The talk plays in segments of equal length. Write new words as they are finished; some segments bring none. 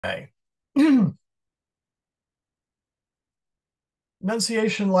Okay.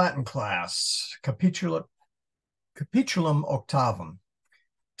 Enunciation Latin class, capitulum octavum,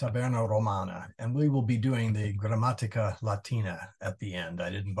 Taberna Romana, and we will be doing the Grammatica Latina at the end.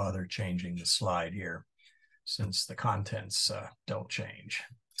 I didn't bother changing the slide here since the contents don't change.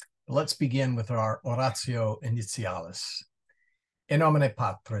 Let's begin with our oratio initialis. In nomine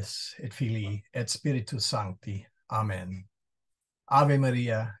Patris et Filii et Spiritus Sancti. Amen. Ave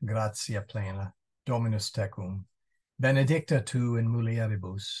Maria, gratia plena, Dominus tecum, benedicta tu in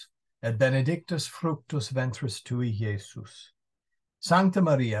mulieribus, et benedictus fructus ventris tui, Iesus. Sancta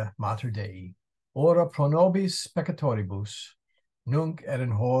Maria, Mater Dei, ora pro nobis peccatoribus, nunc et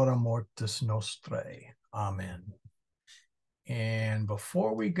in hora mortis nostrae. Amen. And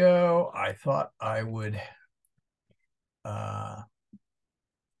before we go, I thought I would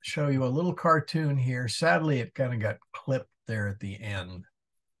show you a little cartoon here. Sadly, it kind of got clipped there at the end.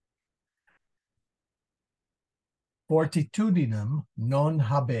 Fortitudinem non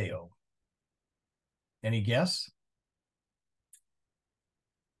habeo. Any guess?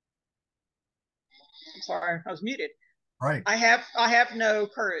 I'm sorry, I was muted. Right. I have no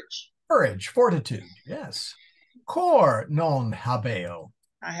courage. Courage, fortitude, yes. Cor non habeo.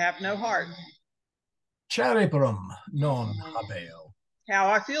 I have no heart. Cerebrum non habeo. How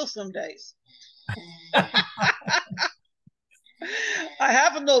I feel some days. I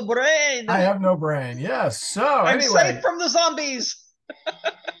have no brain. I have no brain. Yes. So I'm anyway, safe from the zombies.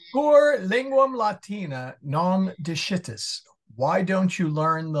 cur linguam latina non discitis. Why don't you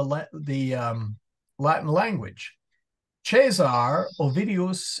learn the Latin language? Caesar,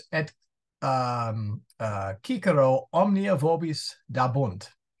 Ovidius, et Cicero omnia vobis dabunt.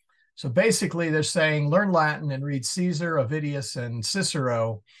 So basically, they're saying learn Latin and read Caesar, Ovidius, and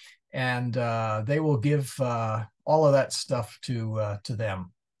Cicero, and they will give all of that stuff to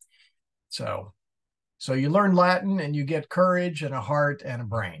them. So you learn Latin and you get courage and a heart and a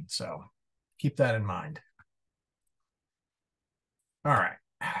brain. So keep that in mind. All right.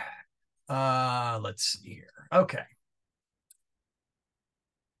 Let's see here. Okay.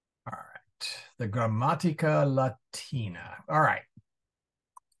 All right. The Grammatica Latina. All right.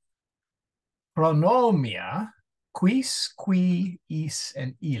 Pronomia, quis, qui, is,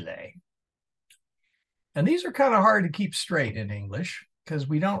 and ille. And these are kind of hard to keep straight in English because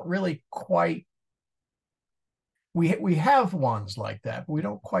we don't really quite, we have ones like that, but we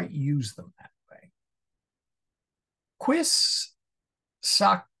don't quite use them that way. Quis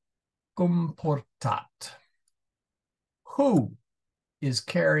sacum portat. Who is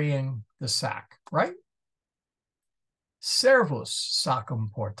carrying the sack, right? Servus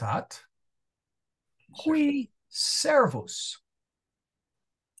sacum portat. Qui servus.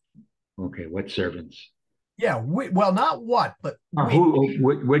 Okay, what servants? Yeah, well, not what, but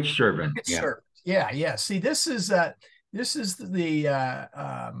which servant? Which servant. Yeah. See, this is the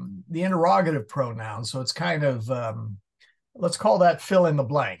interrogative pronoun, so it's kind of let's call that fill in the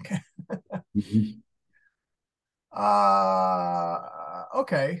blank.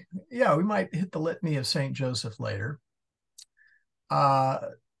 Okay, yeah, we might hit the litany of Saint Joseph later.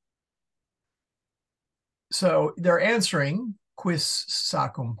 So they're answering quis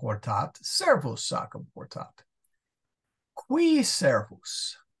sacum portat, servus sacum portat. Qui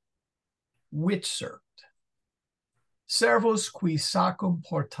servus? Which servant? Servus qui sacum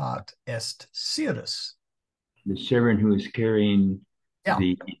portat est Sirius. The servant who is carrying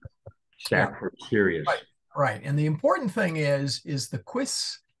the sack for Sirius. Right. And the important thing is the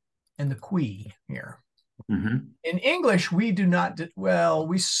quis and the qui here. Mm-hmm. In English, we do not,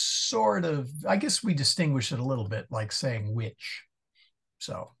 we sort of, I guess we distinguish it a little bit like saying which.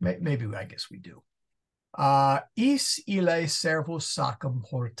 So maybe I guess we do. Is ille servus sacum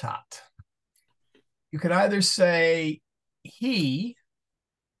portat. You could either say he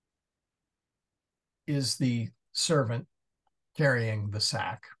is the servant carrying the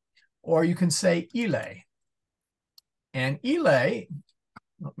sack, or you can say ille. And ille,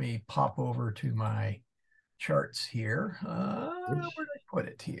 let me pop over to my charts here. Where did I put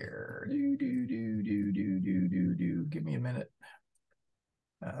it here? Give me a minute.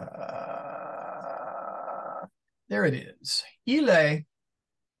 There it is. Ille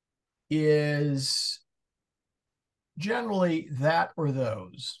is generally that or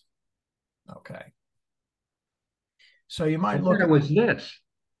those. Okay. So you might look at it was this.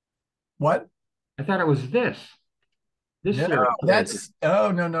 What? I thought it was this. No, that's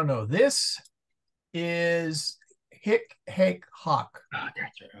no. This is hic, hac, hoc. Oh,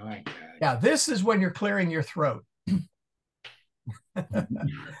 that's right. Yeah, this is when you're clearing your throat.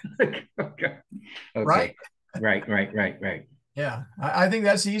 Okay. Right? Right. Yeah, I think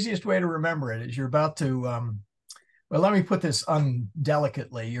that's the easiest way to remember it. Is you're about to well, let me put this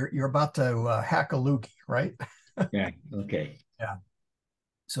undelicately. You're about to hack a loogie, right? Yeah. Okay. Yeah.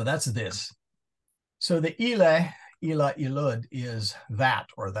 So that's this. So the ile, ila, ilud is that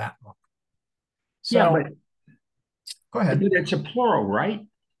or that one. Yeah, So go but ahead. it's a plural, right?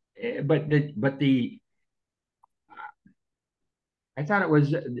 But the I thought it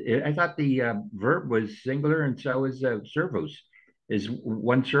was I thought the verb was singular, and so is servus is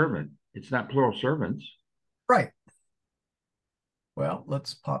one servant. It's not plural servants. Right. Well,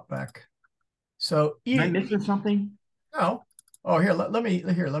 let's pop back. So Am I missing something? no. Oh, here, let me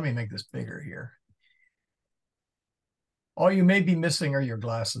make this bigger here. All you may be missing are your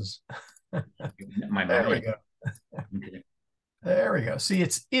glasses. My There we mind. go. Okay. There we go. See,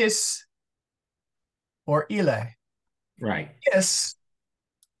 it's is or ile. Right. Is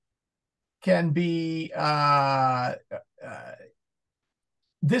can be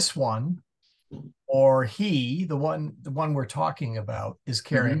this one, or he, the one we're talking about, is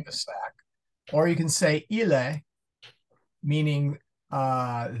carrying the sack. Or you can say ile, meaning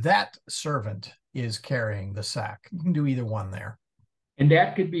that servant is carrying the sack. You can do either one there. And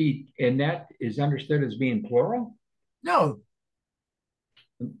that is understood as being plural? No,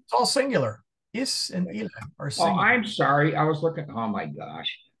 it's all singular. Is and ile are Oh, singular. I'm sorry. Oh my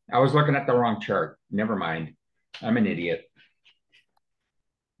gosh. I was looking at the wrong chart. Never mind. I'm an idiot.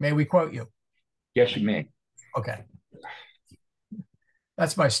 May we quote you? Yes, you may. Okay.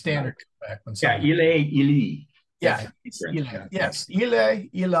 That's my standard comeback when Yeah, somebody. ili. Yeah, it's ile. Yes, ile,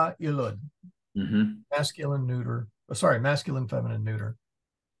 ila, ilud. Masculine, neuter. Oh, sorry, masculine, feminine, neuter.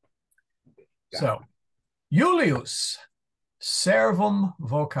 So, Julius servum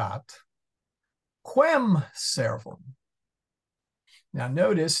vocat, quem servum. Now,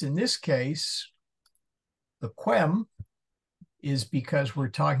 notice in this case, the quem is because we're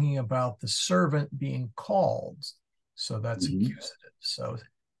talking about the servant being called. So that's accusative. So,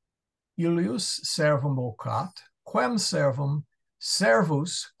 Julius servum vocat, quem servum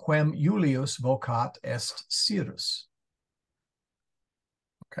servus quem Julius vocat est Cyrus.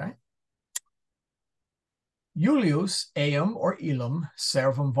 Okay. Julius eum or ilum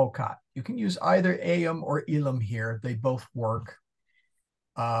servum vocat. You can use either eum or ilum here. They both work.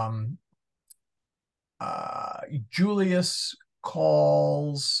 Julius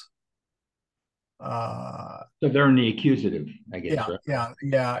calls. So they're in the accusative, I guess. Yeah, Right?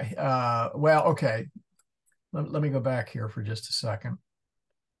 yeah. Well, okay. Let me go back here for just a second.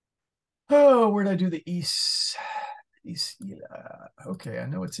 Oh, where did I do the east? Okay, I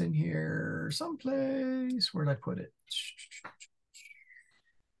know it's in here someplace. Where did I put it?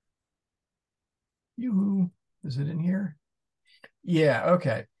 Yoo-hoo. Is it in here? Yeah,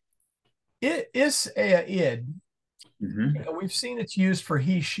 okay. It is a id. We've seen it's used for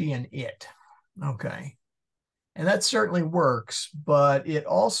he, she, and it. Okay. And that certainly works, but it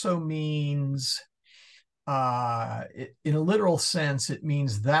also means in a literal sense, it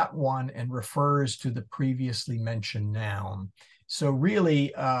means that one and refers to the previously mentioned noun. So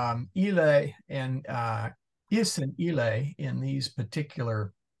really, ile and is and ile in these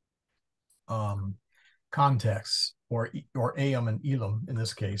particular contexts, or eum and ilum in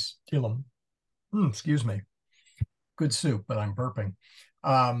this case, ilum. Excuse me. Good soup, but I'm burping.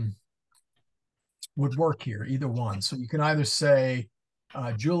 Would work here, either one. So you can either say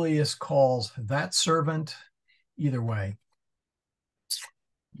Julius calls that servant, either way.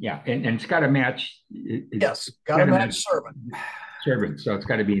 Yeah, and it's got to match. Yes, got to match servant. Servant, so it's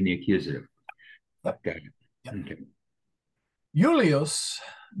got to be in the accusative. Yep. Got it. Yep. Okay. Julius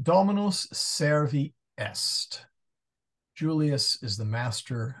Dominus servi est. Julius is the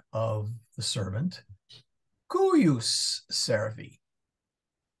master of the servant. Cuius servi.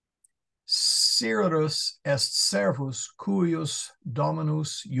 Cyrus est servus cuius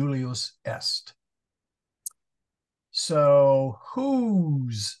Dominus Julius est. So,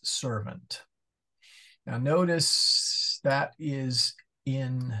 whose servant? Now, notice that is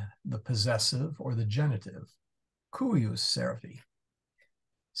in the possessive or the genitive. Cuius servi.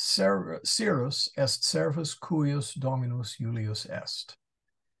 Cyrus est servus cuius Dominus Julius est.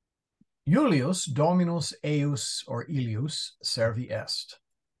 Julius Dominus eius or ilius servi est.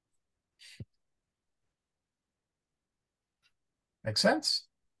 Make sense?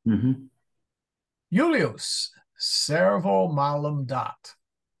 Julius servo malum dat.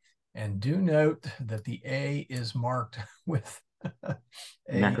 And do note that the A is marked with a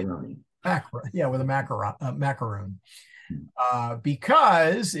macaroni. With a macaroon.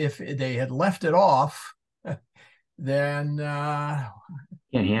 Because if they had left it off, then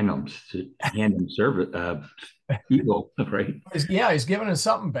Can't hand them service evil, right? Yeah, he's giving us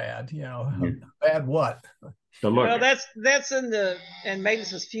something bad, Yeah. bad what? So look, Well, that's in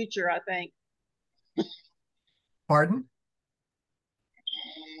Matus's future, I think. Pardon?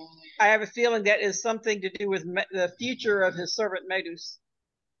 I have a feeling that is something to do with the future of his servant Matus.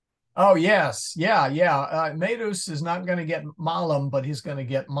 Oh, yes. Yeah. Medus is not going to get malum, but he's going to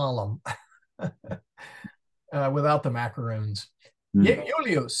get malum without the macaroons.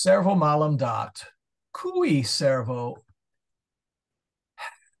 Julius servo malum dat. Cui servo.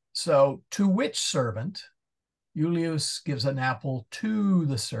 So to which servant? Julius gives an apple to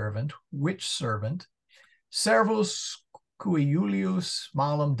the servant. Which servant? Servus cui Julius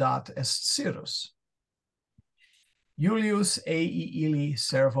malum dat est Cyrus. Julius ei ili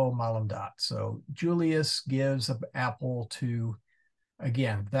servo malum dat. So Julius gives an apple to,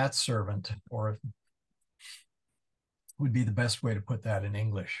 again, that servant, or would be the best way to put that in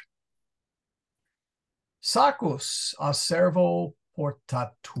English. Sacus a servo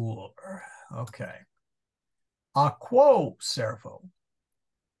portatur. Okay. A quo servo.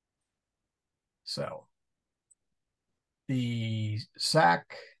 So the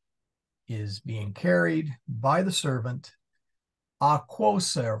sack is being carried by the servant. A quo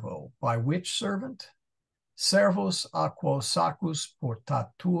servo, by which servant? Servus a quo sacus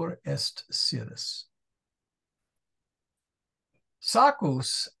portatur est Cyrus.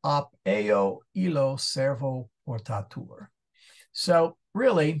 Sacus ap eo illo servo portatur. So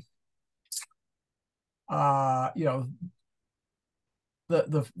really, the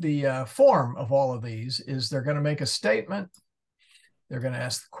form of all of these is they're going to make a statement, they're going to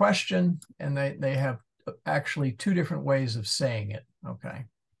ask the question, and they have actually two different ways of saying it. Okay.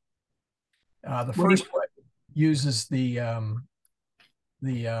 The first way uses the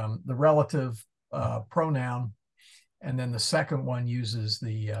relative pronoun, and then the second one uses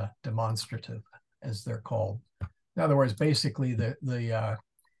the demonstrative, as they're called. In other words, basically the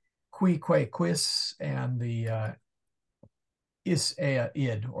qui, que, quis, and the is, ea,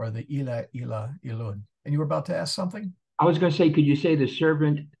 id, or the ila, ila, ilud. And you were about to ask something? I was going to say, could you say the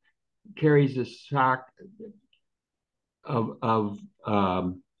servant carries the sack of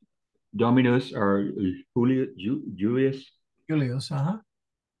Dominus or Julius? Julius,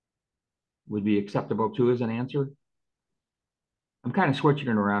 Would be acceptable too as an answer? I'm kind of switching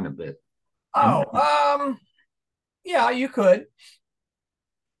it around a bit. Oh, yeah, you could.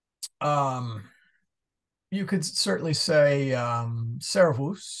 You could certainly say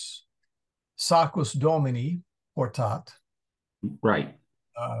servus, sacus domini portat. Right.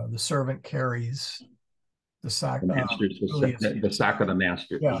 The servant carries the sack. The sack of the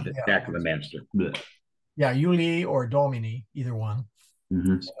master. Yeah, the sack of the master. Blech. Yeah, Juli or Domini, either one.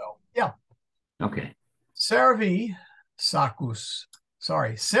 So, yeah. Okay. Servi sacus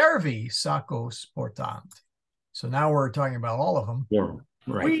portant. So now we're talking about all of them. Yeah,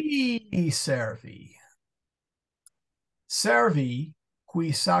 right. Qui servi. Servi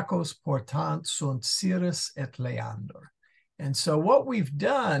qui sacos portant sunt Cyrus et Leander. And so what we've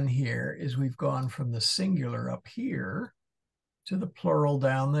done here is we've gone from the singular up here to the plural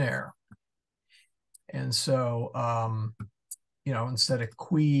down there. And so, instead of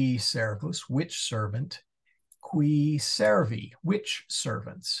qui servus, which servant, qui servi, which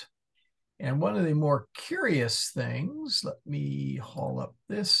servants. And one of the more curious things, let me haul up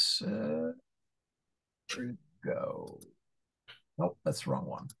this. Where'd it go? Nope, that's the wrong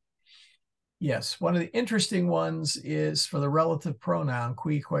one. Yes, one of the interesting ones is for the relative pronoun,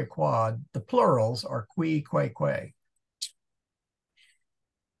 qui, que, quod, the plurals are qui, que, que.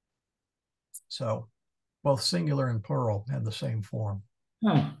 So both singular and plural have the same form.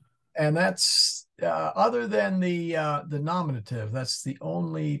 And that's, other than the nominative, that's the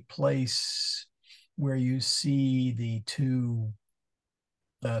only place where you see the two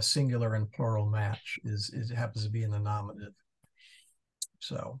singular and plural match, it happens to be in the nominative.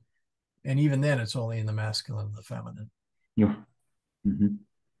 So, and even then it's only in the masculine and the feminine. Yeah.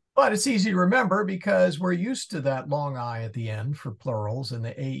 But it's easy to remember because we're used to that long I at the end for plurals and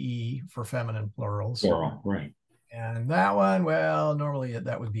the AE for feminine plurals. Plural, right. And that one, well, normally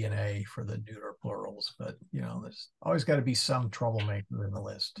that would be an A for the neuter plurals, but there's always got to be some troublemaker in the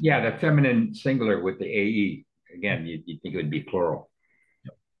list. Yeah, the feminine singular with the AE. Again, you'd think it would be plural.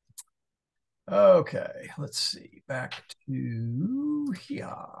 Yep. Okay, let's see. Back to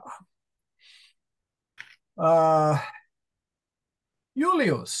here.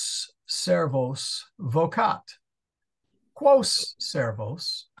 Julius servos vocat. Quos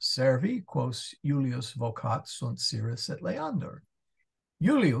servos servi, quos Julius vocat sunt Cyrus et Leander.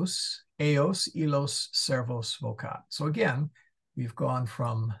 Julius eos illos servos vocat. So again, we've gone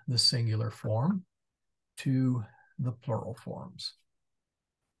from the singular form to the plural forms.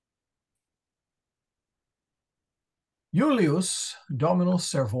 Julius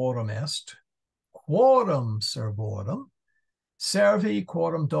dominus servorum est, quorum servorum, servi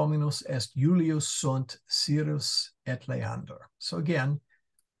quorum dominus est Julius sunt Cyrus et Leander. So again,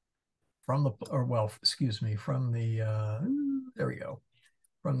 from the, or well, excuse me, from the, there we go,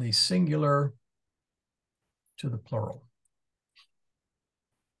 from the singular to the plural.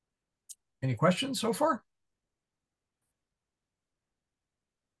 Any questions so far?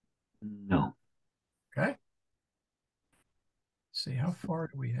 No. Okay. See, how far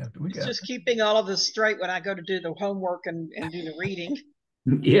do we have? It's just keeping all of this straight when I go to do the homework and do the reading.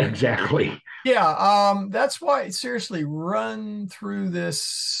 Yeah, exactly. Yeah, that's why, seriously, run through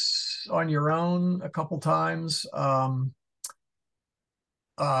this on your own a couple times.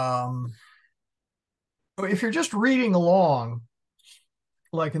 If you're just reading along,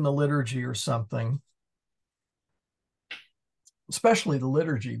 like in the liturgy or something, especially the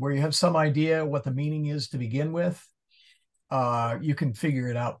liturgy, where you have some idea what the meaning is to begin with, you can figure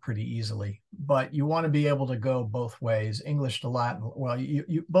it out pretty easily. But you want to be able to go both ways, English to Latin. Well,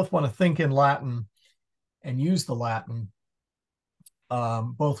 you both want to think in Latin and use the Latin,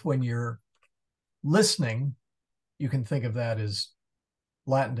 both when you're listening, you can think of that as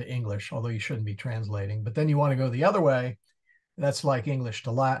Latin to English, although you shouldn't be translating. But then you want to go the other way. That's like English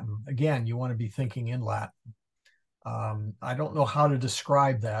to Latin. Again, you want to be thinking in Latin. I don't know how to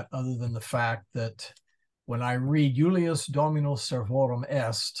describe that other than the fact that when I read Julius Dominus Servorum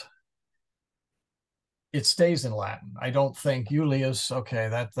Est, it stays in Latin. I don't think Julius, okay,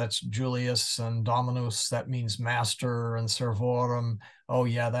 that's Julius, and Dominus, that means master, and Servorum, oh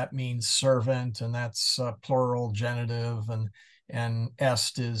yeah, that means servant, and that's plural genitive, and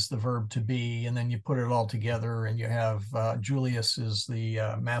est is the verb to be, and then you put it all together and you have Julius is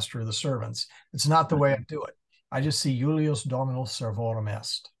the master of the servants. It's not the way I do it. I just see Julius Dominus Servorum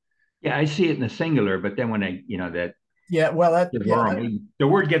Est. Yeah, I see it in the singular, but then when I, that. Yeah, well, the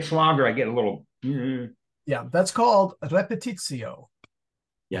word gets longer, I get a little. Yeah, that's called repetitio.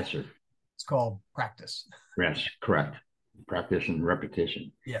 Yes, sir. It's called practice. Yes, correct. Practice and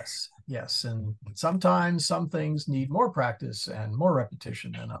repetition. Yes, yes. And sometimes some things need more practice and more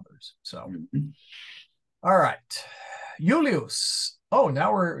repetition than others. So, all right. Julius. Oh,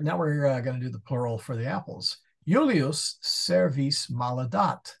 now we're going to do the plural for the apples. Julius servis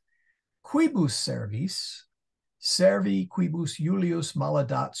maladat. Quibus servis? Servi quibus Julius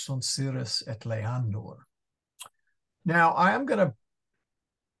maladat sunt Cyrus et Leander. Now, I am going to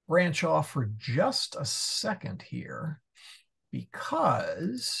branch off for just a second here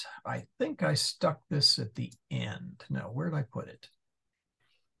because I think I stuck this at the end. No, where did I put it?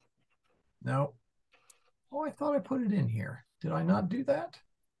 No. Oh, I thought I put it in here. Did I not do that?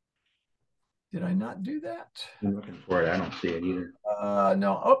 Did I not do that? I'm looking for it. I don't see it either.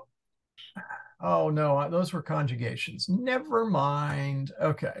 No. Oh, no, those were conjugations. Never mind.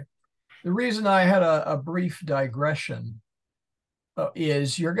 Okay. The reason I had a brief digression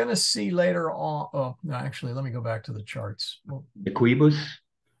is you're going to see later on. Oh, no, actually, let me go back to the charts. The quibus?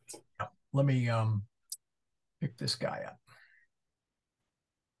 Yeah, let me pick this guy up.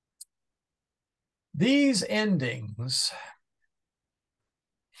 These endings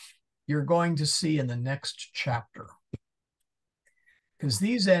you're going to see in the next chapter, because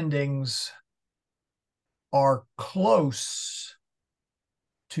these endings are close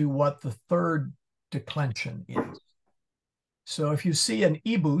to what the third declension is. So if you see an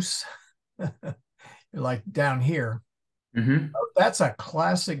ibus, like down here, that's a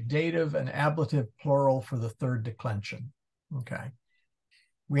classic dative and ablative plural for the third declension. Okay.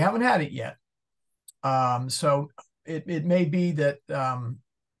 We haven't had it yet. So it may be that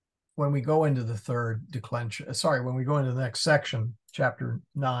when we go into the third declension, when we go into the next section, chapter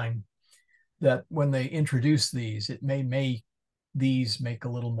 9, that when they introduce these, it may make these make a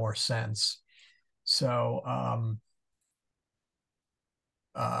little more sense. So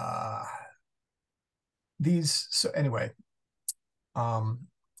anyway,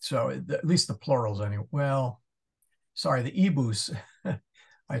 so at least the plurals anyway. Well, sorry, the ibus.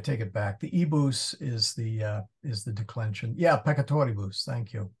 I take it back. The ibus is the declension. Yeah, peccatoribus.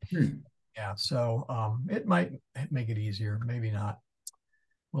 Thank you. Yeah, so it might make it easier, maybe not.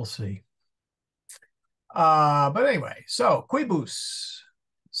 We'll see. But anyway, so quibus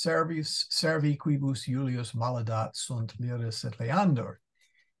servi quibus Julius maladat sunt Cyrus et Leander.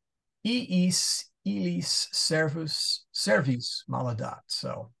 Iis illis servis maladat.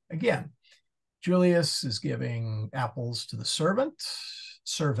 So again, Julius is giving apples to the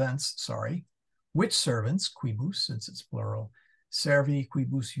servants, sorry. Which servants, quibus, since it's plural, servi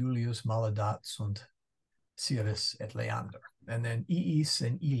quibus Julius maladat sunt Cyrus et Leander. And then iis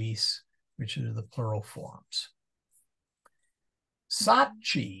and ilis, which are the plural forms.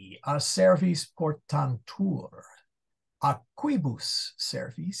 Saci a servis portantur, a quibus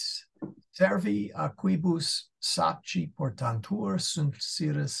servis, servi a quibus saci portantur sunt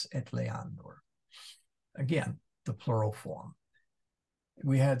Cyrus et Leander. Again, the plural form.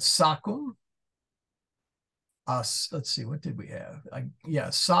 We had sacum. Let's see, what did we have?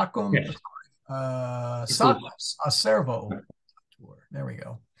 Sacum. Yes. Sacus a servo. There we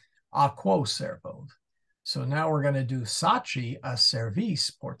go. A quo servo. So now we're going to do saci a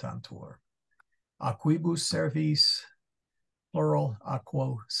servis portantur. A quibus servis, plural, a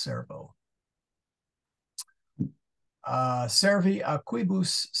quo servo. Servi a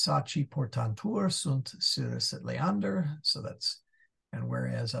quibus saci portantur sunt Cyrus et Leander. So that's, and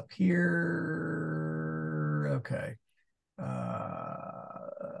whereas up here, okay.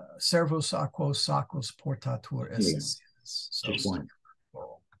 Servus a quo sacus portatur est Cyrus. So just one.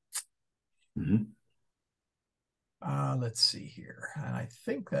 Plural. Mm-hmm. Let's see here. And I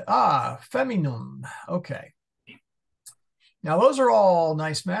think that, feminum. Okay. Now, those are all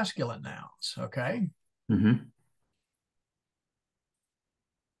nice masculine nouns, okay? Mm-hmm.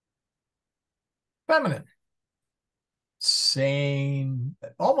 Feminine. Same,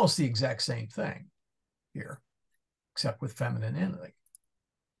 almost the exact same thing here, except with feminine ending.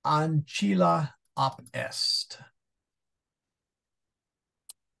 Ancilla op est.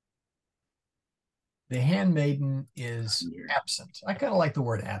 The handmaiden is absent. I kind of like the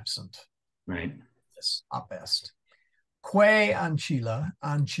word absent. Right. Yes, op est. Que ancilla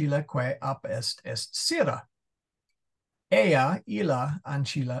que op est Syra. Ea illa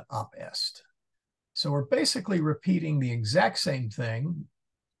ancilla op est. So we're basically repeating the exact same thing,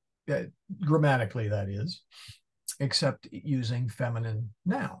 grammatically that is, except using feminine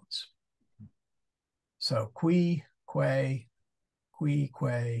nouns. So qui, que,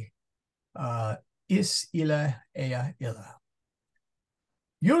 is illa, ea illa.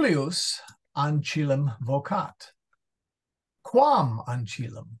 Julius ancillum vocat. Quam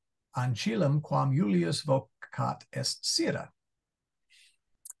ancillum? Ancillum quam Julius vocat est Syra.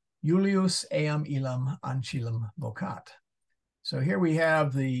 Julius eam illam ancillum vocat. So here we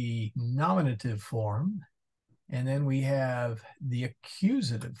have the nominative form, and then we have the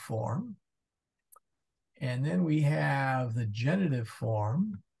accusative form, and then we have the genitive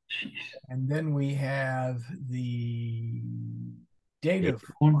form, and then we have the dative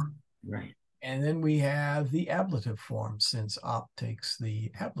form. Right. And then we have the ablative form, since op takes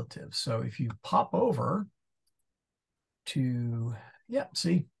the ablative. So if you pop over to,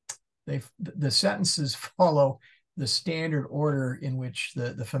 see, the sentences follow the standard order in which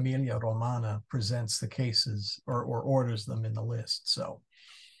the Familia Romana presents the cases or orders them in the list. So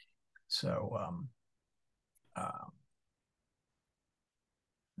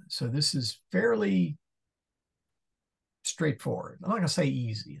this is fairly straightforward. I'm not going to say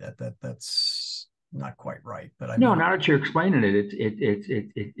easy. That's not quite right, but now that you're explaining it,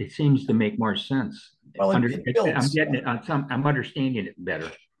 it seems to make more sense. Well, it builds. I'm getting it on some. I'm understanding it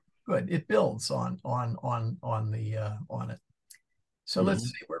better. Good. It builds on it. So let's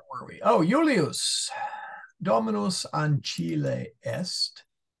see, where were we? Oh, Julius Dominus ancilla est.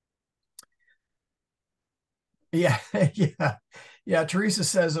 Yeah. Teresa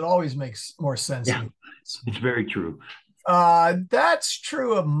says it always makes more sense. Yeah, it's very true. That's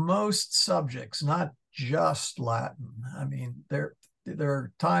true of most subjects, not just Latin. I mean, there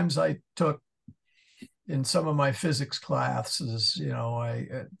are times I took in some of my physics classes,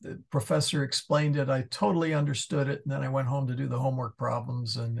 the professor explained it, I totally understood it, and then I went home to do the homework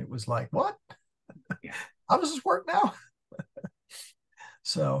problems, and it was like, what? How does this work now?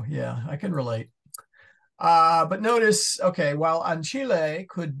 So yeah, I can relate. But notice, okay, while ancilla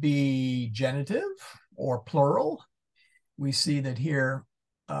could be genitive or plural, we see that here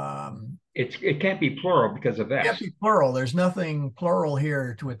it can't be plural because of that. It can't be plural. There's nothing plural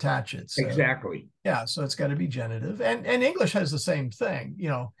here to attach it. So, exactly. Yeah, so it's got to be genitive. And English has the same thing.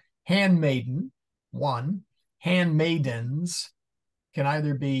 Handmaiden, one. Handmaidens can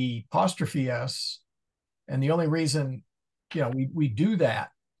either be apostrophe S, and the only reason, we do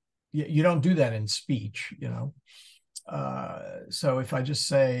that, you don't do that in speech, So if I just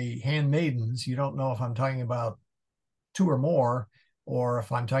say handmaidens, you don't know if I'm talking about two or more, or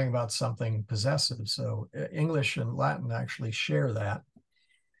if I'm talking about something possessive. So English and Latin actually share that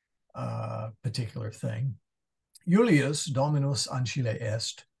particular thing. Julius Dominus ancilla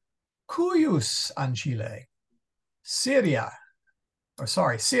est, cuius ancillae, Syra,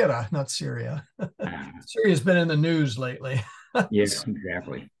 not Syria. Syria's been in the news lately. Yes,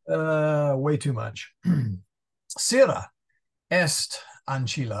 exactly. Way too much. Sira est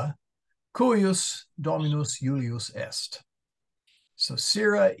ancilla, cuius dominus Julius est. So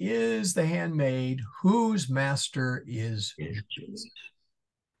Sira is the handmaid whose master is Julius.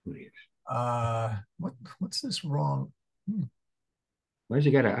 What's this wrong? Why has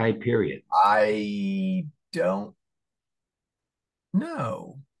it got an I period? I don't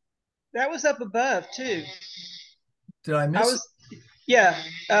know. That was up above too. Did I miss it? Yeah,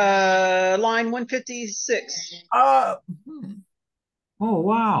 line 156. Oh,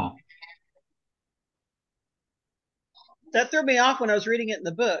 wow. That threw me off when I was reading it in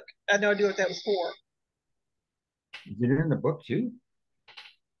the book. I had no idea what that was for. Is it in the book too?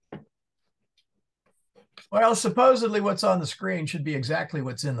 Well, supposedly what's on the screen should be exactly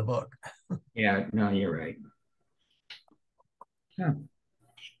what's in the book. Yeah, no, you're right. Huh.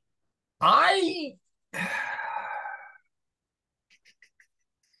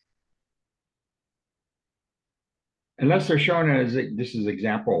 Unless they're showing it as this is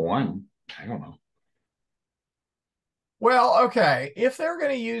example one. I don't know. Well, okay. If they're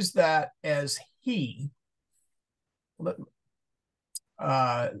going to use that as he,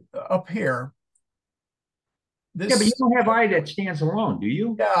 up here, Yeah, but you don't have I that stands alone, do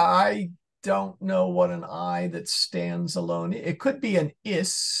you? Yeah, I don't know what an I that stands alone. It could be an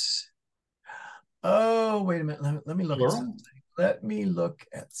is. Oh, wait a minute. Let me look at something. Let me look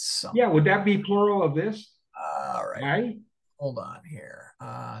at something. Yeah, would that be plural of this? All right. I? Hold on here.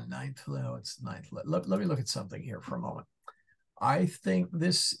 Ninth, no, it's ninth. Let me look at something here for a moment. I think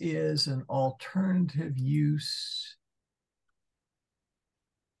this is an alternative use.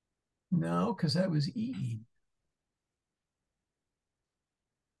 No, because that was E.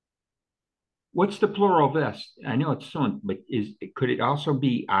 What's the plural of this? I know it's soon, but could it also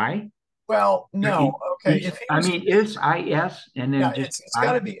be I? Well, no. Okay. Is is IS and then yeah, just it's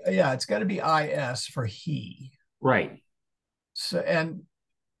got to be it's got to be IS for he. Right. So and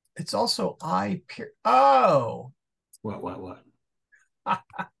it's also I. Oh. What? All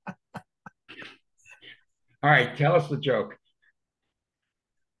right, tell us the joke.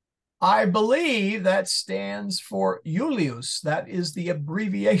 I believe that stands for Julius. That is the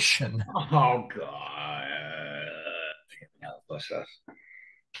abbreviation. Oh God.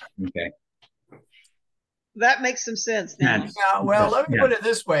 Okay. That makes some sense now. Yeah, well, let me put it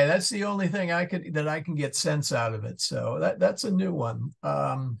this way. That's the only thing I can get sense out of it. So that's a new one.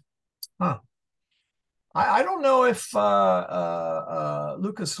 I don't know if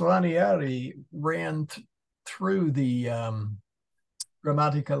Lucas Ranieri ran through the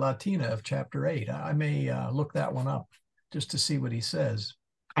Grammatica Latina of chapter 8. I may look that one up just to see what he says.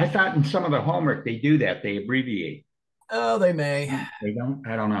 I thought in some of the homework they do that. They abbreviate. Oh, they may. They don't?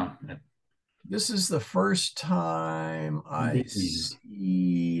 I don't know. This is the first time I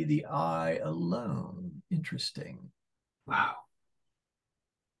see the I alone. Interesting. Wow.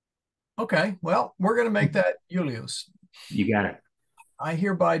 Okay, well, we're going to make that Julius. You got it. I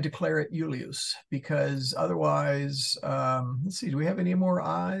hereby declare it Julius because otherwise, let's see, do we have any more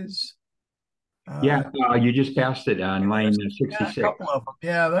I's? Yeah, you just passed it on line 66. Yeah, a couple of them.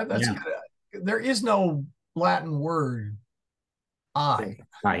 Yeah, that's good. There is no Latin word I.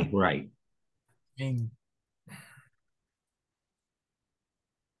 Right. I mean,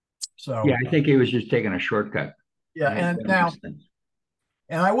 so yeah, I think he was just taking a shortcut. Yeah, and now,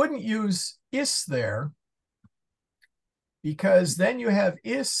 and I wouldn't use is there because then you have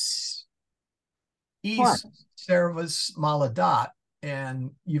is servus maladat,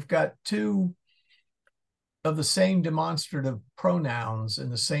 and you've got two of the same demonstrative pronouns in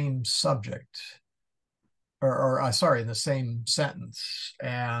the same subject, or sorry, in the same sentence,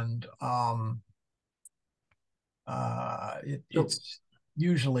 and it's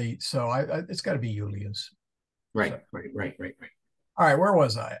usually so. It's got to be Julius. Right. All right, where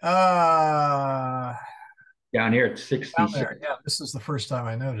was I? Down here at 66. Yeah, this is the first time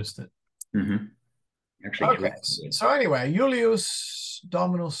I noticed it. Mm-hmm. Actually, okay. So anyway, Julius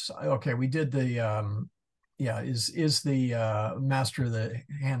Dominus. Okay, we did the is the master of the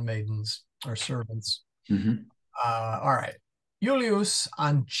handmaidens or servants. Mm-hmm. All right. Julius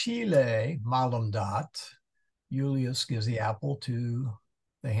ancile malum dat. Julius gives the apple to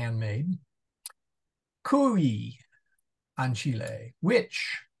the handmaid. Cui ancile,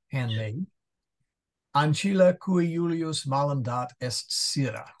 which handmaid? Ancilla cui Julius malum dat est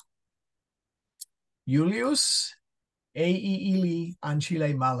sira. Julius ili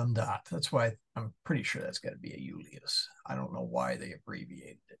ancile malum dat. That's why I'm pretty sure that's got to be a Julius. I don't know why they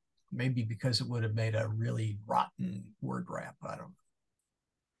abbreviated it. Maybe because it would have made a really rotten word wrap. I don't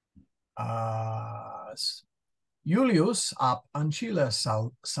know. Julius op ancilla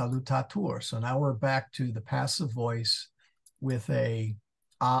salutatur. So now we're back to the passive voice with a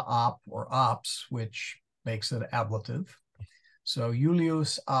op or ops, which makes it ablative. So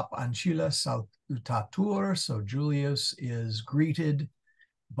Julius op ancilla salutatur. So Julius is greeted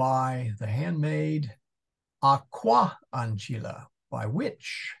by the handmaid. Aqua ancilla, by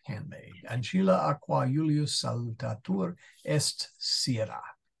which handmaid? Ancilla aqua Julius salutatur est sira.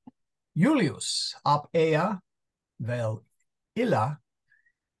 Julius op ea vel illa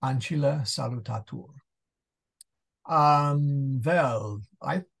ancilla salutatur. Vel,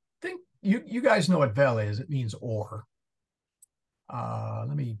 I think you guys know what vel is. It means or.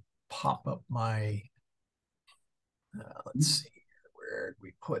 Let me pop up my, let's see, where did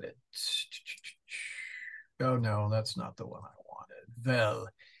we put it? Oh, no, that's not the one I wanted. Vel.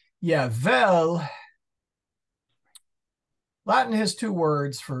 Yeah, vel. Latin has two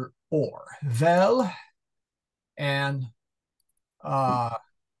words for or. Vel and out.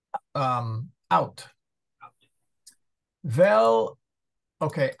 Vel,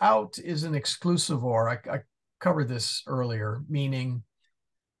 okay, out is an exclusive or. I covered this earlier, meaning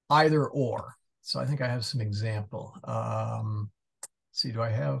either or. So I think I have some example. See, do I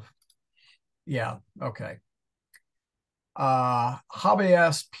have? Yeah, okay.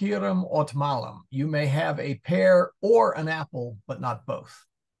 Habeas pirum aut malum. You may have a pear or an apple, but not both.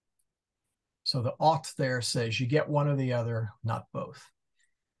 So the aut there says you get one or the other, not both.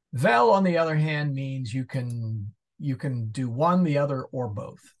 Vel, on the other hand, means you can do one, the other, or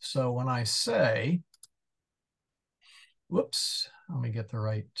both. So when I say, whoops, let me get the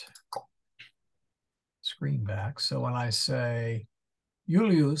right screen back. So when I say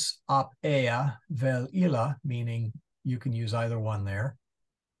Julius op ea vel illa, meaning you can use either one there.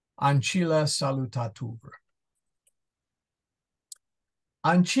 Ancilla salutatur.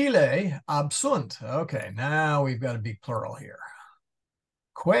 Ancille absunt. Okay, now we've got a big plural here.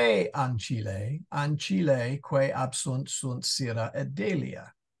 Que ancille que absunt sunt sira et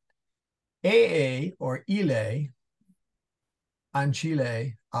delia. Ee or ille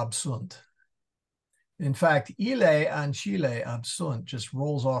ancille absunt. In fact, ille ancille absunt just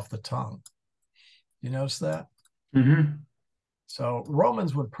rolls off the tongue. You notice that? Mm-hmm. So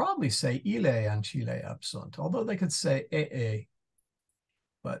Romans would probably say ille ancille absunt, although they could say ee.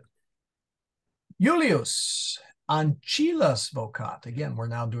 But Julius ancillas vocat. Again, we're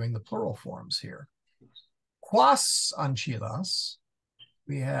now doing the plural forms here. Quas ancillas.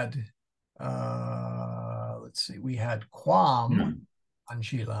 We had, let's see, we had quam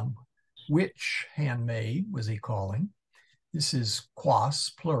ancillam. Which handmaid was he calling? This is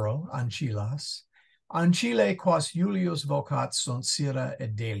quas, plural, ancillas. Ancille quas Julius vocat sunt sira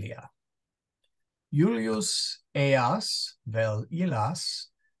et delia. Julius eas vel illas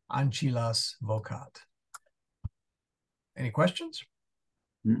ancillas vocat. Any questions?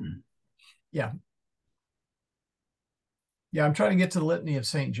 Mm-mm. Yeah. Yeah, I'm trying to get to the litany of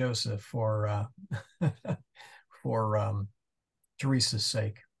Saint Joseph for Teresa's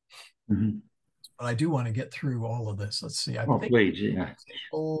sake. Mm-hmm. But I do want to get through all of this. Let's see. I think please, yeah.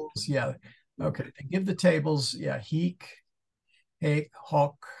 Tables, yeah. Okay. Give the tables. Yeah. Heek, hake,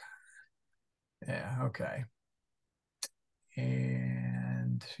 hawk. Yeah. Okay.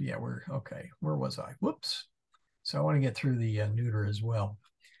 And yeah, we're okay. Where was I? Whoops. So I want to get through the neuter as well.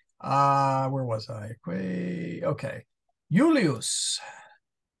 Where was I? Okay. Julius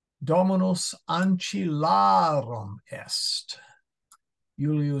Dominus ancillarum est.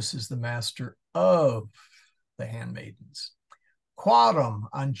 Julius is the master of the handmaidens. Quorum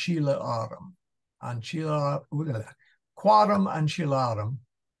ancillarum. Quorum ancillarum.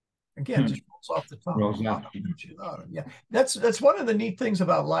 Again, just rolls off the tongue. Rolls off. Yeah, that's one of the neat things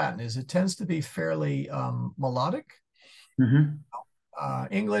about Latin is it tends to be fairly melodic. Mm-hmm.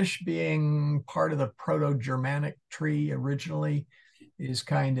 English, being part of the Proto-Germanic tree originally, is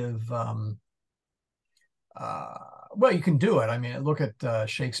kind of well, you can do it. I mean, look at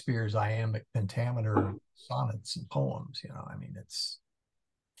Shakespeare's iambic pentameter sonnets and poems. You know, I mean, it's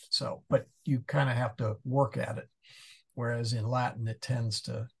so, but you kind of have to work at it. Whereas in Latin, it tends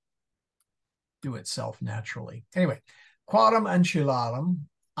to do itself naturally. Anyway, quorum ancillarum,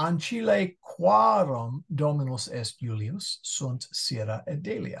 ancille quorum Dominus est Julius sunt sira et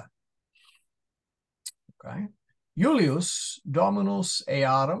delia. Okay. Julius Dominus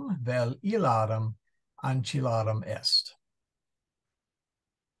earum vel illarum ancillarum est.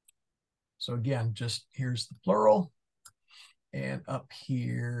 So again, just here's the plural. And up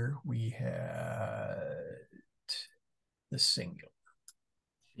here we had the singular.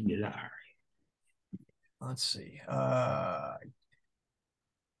 Singular. Let's see.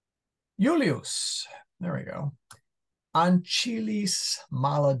 Julius There we go. Ancilis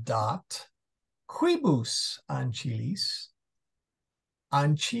maladat, quibus ancilis,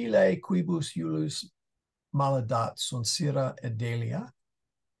 ancile quibus Julius maladat sunt sira et Delia,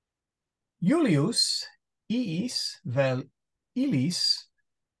 Julius iis vel ilis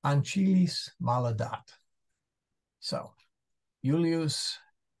ancilis maladat. So Julius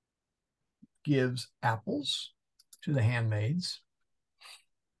gives apples to the handmaids.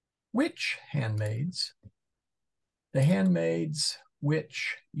 Which handmaids? The handmaids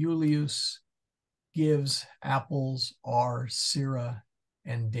which Julius gives apples are Sira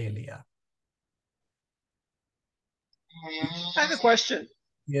and Delia. I have a question.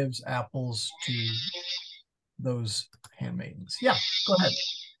 Gives apples to those handmaidens. Yeah, go ahead.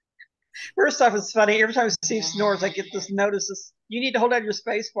 First off, it's funny. Every time Steve snores, I get this notice. You need to hold out your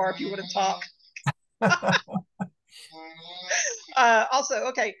space bar if you want to talk. Also,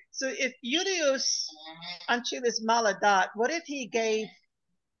 okay, so if Julius Ancilis maladat, what if he gave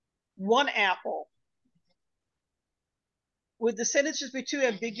one apple? Would the sentences be too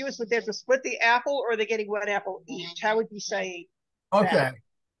ambiguous? Would they have to split the apple, or are they getting one apple each? How would you say Okay. that?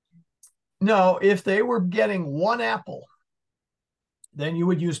 No, if they were getting one apple, then you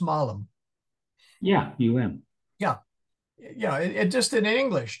would use malum. Yeah, UM. Yeah. Yeah, it just in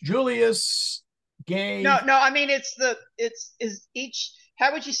English. Julius gave. No, I mean it's each.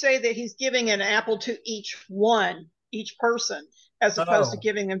 How would you say that he's giving an apple to each person, as opposed to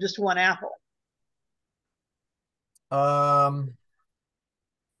giving them just one apple? Well,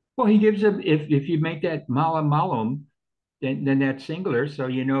 he gives them, if you make that malum, then that's singular, so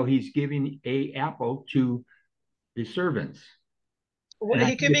you know he's giving a apple to the servants. Well,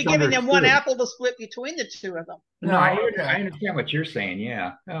 he could be giving them one apple to split between the two of them. No, I understand what you're saying.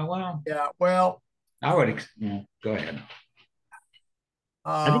 Yeah. Well. Yeah. Well, I would. Go ahead.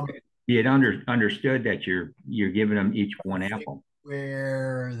 I think he had understood that you're giving them each one apple.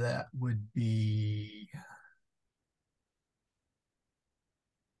 Where that would be.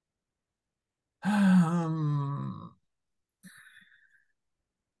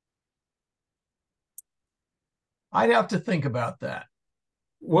 I'd have to think about that.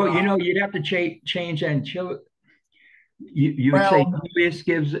 Well, you'd have to change until you would say Julius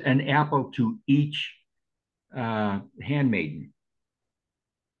gives an apple to each handmaiden.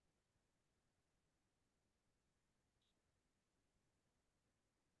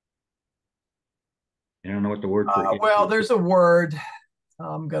 I don't know what the word for well, there's a word.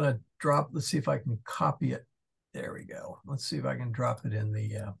 I'm going to drop. Let's see if I can copy it. There we go. Let's see if I can drop it in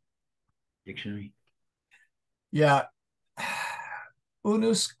the dictionary. Yeah.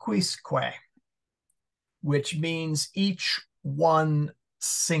 Unus quisque, which means each one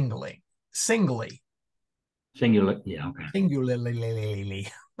singly. Singular. Yeah, okay. Singularly.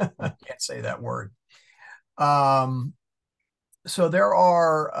 I can't say that word. So there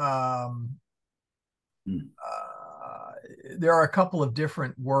are a couple of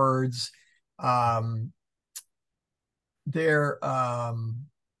different words.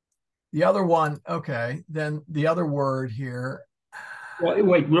 The other one, okay, then the other word here. Well,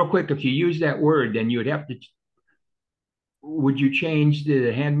 wait, real quick. If you use that word, then you would have to. Would you change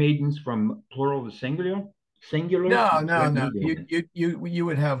the handmaidens from plural to singular? Singular? No. You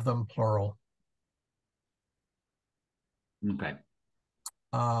would have them plural. Okay.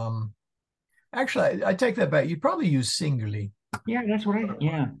 Actually, I take that back. You'd probably use singularly. Yeah, that's what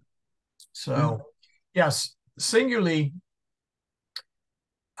yeah. So, yes, singularly.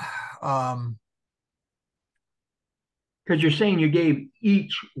 Because you're saying you gave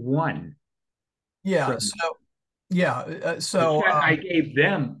each one. Yeah. So I gave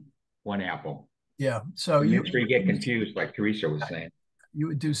them one apple. Yeah. So make sure you get confused, like Teresa was saying. You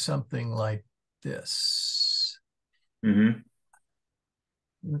would do something like this. Mm-hmm.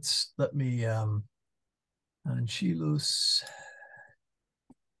 Let me Ancilus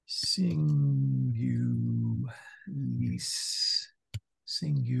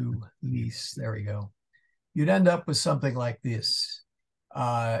singulis. There we go. You'd end up with something like this.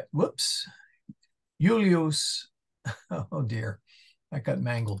 Whoops. Julius. Oh dear, that got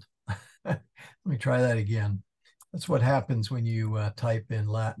mangled. Let me try that again. That's what happens when you type in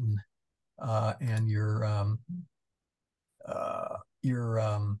Latin and your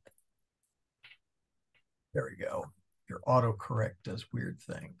there we go. Your autocorrect does weird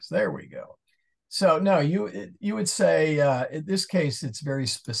things. There we go. So no, you would say in this case it's very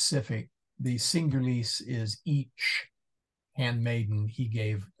specific. The singulis is each handmaiden he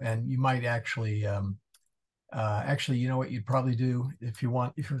gave, and you might actually you know what you'd probably do if you're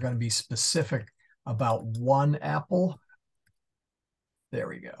going to be specific about one apple. There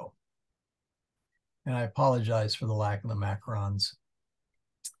we go. And I apologize for the lack of the macrons.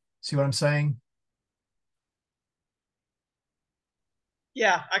 See what I'm saying?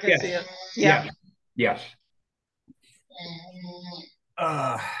 Yeah, I can see it. Yeah. Yes.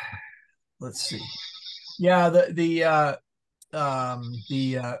 Let's see. Yeah, the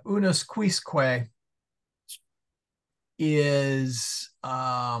unus quisque is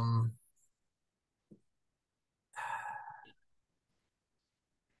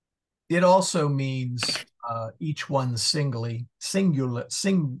it also means each one singularly,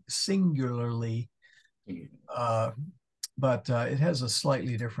 but it has a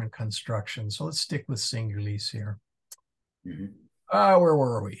slightly different construction. So let's stick with singularly here. Where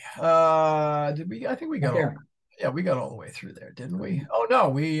were we? Did we? I think we got all. Yeah, we got all the way through there, didn't we? Oh no,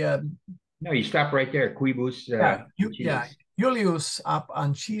 we. No, you stop right there. Quibus. Julius ab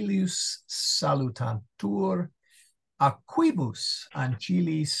ancilius salutantur, aquibus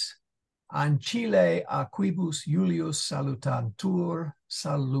ancilis, ancile aquibus Julius salutatur,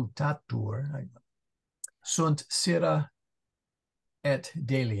 sunt Sira et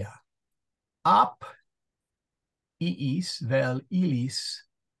Delia. Ap iis vel ilis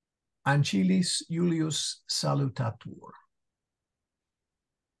ancilis Julius salutatur.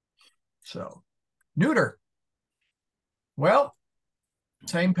 So, neuter. Well,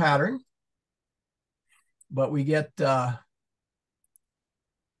 same pattern, but we get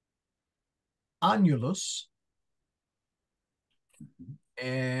annulus.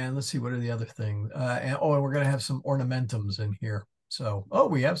 And let's see, what are the other things? And we're going to have some ornamentums in here. So,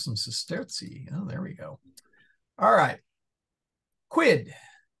 we have some sestertii. Oh, there we go. All right. Quid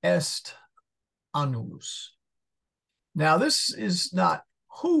est annulus? Now, this is not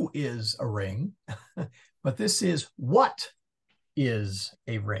who is a ring, but this is what is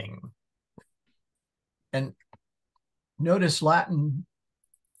a ring. And notice Latin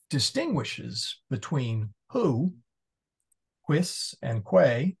distinguishes between who, quis and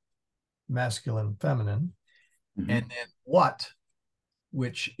que, masculine, feminine, and then what,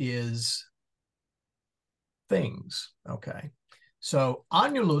 which is things. Okay. So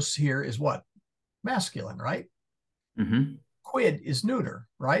annulus here is what? Masculine, right? Quid is neuter,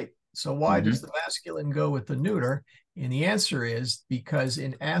 right? So why does the masculine go with the neuter? And the answer is because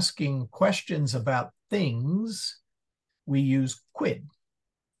in asking questions about things, we use quid.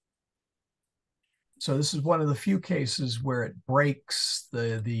 So this is one of the few cases where it breaks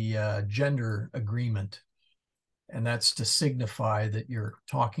the gender agreement. And that's to signify that you're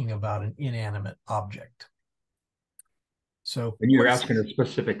talking about an inanimate object. So and you're asking a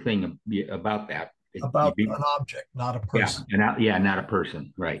specific thing about that. About an object, not a person. Yeah, not a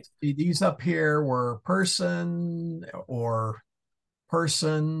person, right. These up here were person or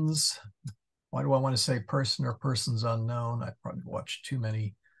persons. Why do I want to say person or persons unknown? I probably watched too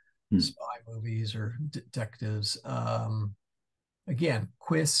many spy movies or detectives. Again,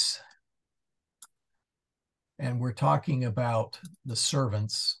 quis. And we're talking about the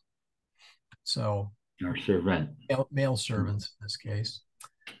servants. So our servant. Male servants in this case.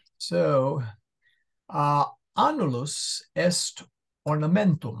 So annulus est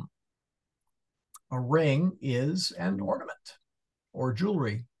ornamentum. A ring is an ornament or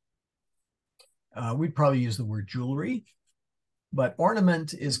jewelry. We'd probably use the word jewelry, but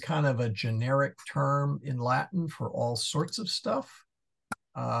ornament is kind of a generic term in Latin for all sorts of stuff.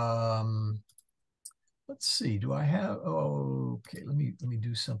 Let's see, do I have, okay, let me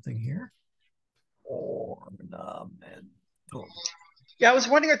do something here. Ornamentum. Yeah, I was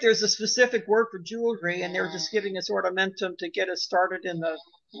wondering if there's a specific word for jewelry and they were just giving us ornamentum to get us started in the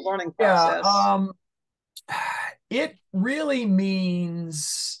learning process. It really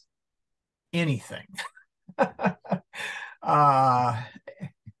means anything.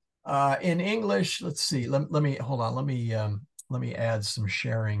 In English, let's see, let me hold on, let me add some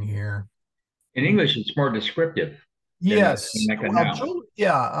sharing here. In English, it's more descriptive. Yes. Let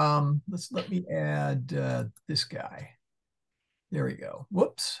me add this guy. There we go.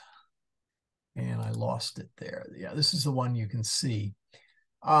 Whoops. And I lost it there. Yeah, this is the one you can see.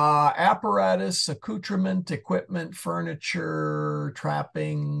 Apparatus, accoutrement, equipment, furniture,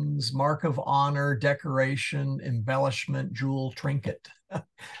 trappings, mark of honor, decoration, embellishment, jewel, trinket.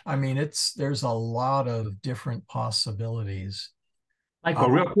 I mean, there's a lot of different possibilities. Michael,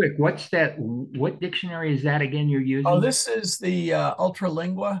 real quick, what's that? What dictionary is that again you're using? Oh, this is the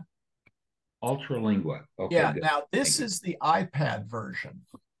Ultralingua. Ultralingua. Okay. Yeah. Good. Now this is the iPad version.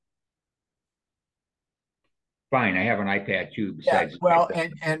 Fine, I have an iPad too. Besides,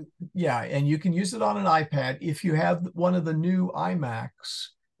 and you can use it on an iPad if you have one of the new iMacs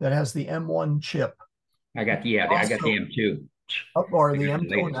that has the M1 chip. I got the M2. Or the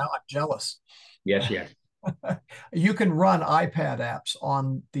M2. Now I'm jealous. Yes, yes. You can run iPad apps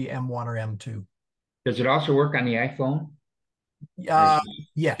on the M1 or M2. Does it also work on the iPhone? Or is Uh,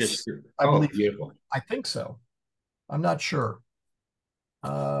 it just yes, I oh, believe. beautiful. I think so. I'm not sure.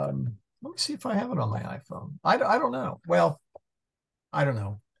 Let me see if I have it on my iPhone. I don't know. Well, I don't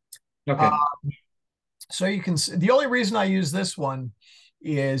know. Uh, Okay. so you can see, the only reason I use this one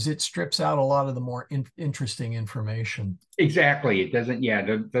is it strips out a lot of the more interesting information. Exactly. It doesn't, yeah,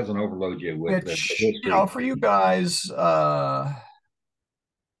 it doesn't overload you with the Which, history. for you guys, is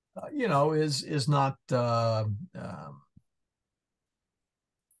not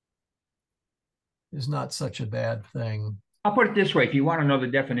is not such a bad thing. I'll put it this way. If you want to know the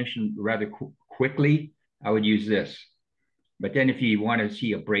definition rather quickly, I would use this. But then if you want to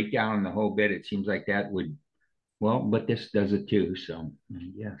see a breakdown on the whole bit, it seems like that would, well, but this does it too. So,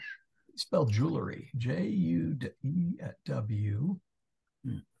 yes. Spell jewelry, Juew.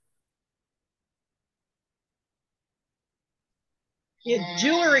 Yeah,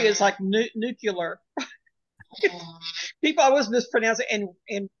 jewelry is like nuclear. People always mispronounce it,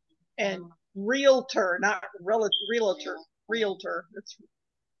 and realtor, not realtor, realtor. It's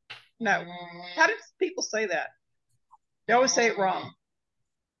no. How do people say that? They always say it wrong.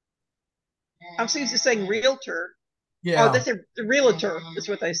 I'm used to saying realtor. Oh, Yeah. that's a realtor. Is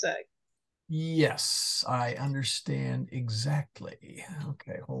what they say. Yes, I understand exactly.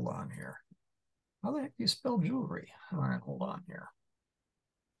 Okay, hold on here. How the heck do you spell jewelry? All right, hold on here.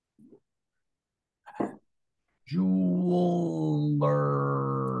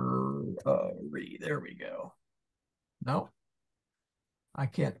 Jewelry. There we go. No, I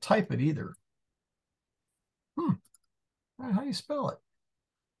can't type it either. How do you spell it?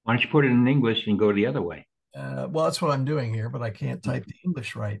 Why don't you put it in English and go the other way? Well, that's what I'm doing here, but I can't type the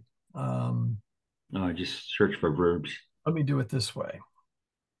English right. Just search for verbs. Let me do it this way.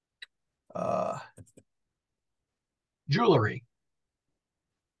 Jewelry.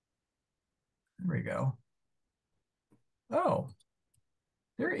 There we go. Oh,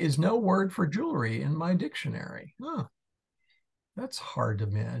 there is no word for jewelry in my dictionary. Huh. That's hard to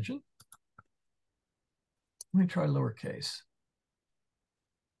imagine. Let me try lowercase.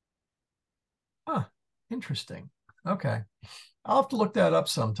 Huh. Interesting. Okay. I'll have to look that up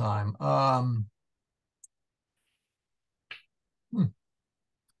sometime. Oh,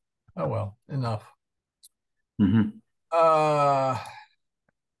 well, enough. Mm-hmm.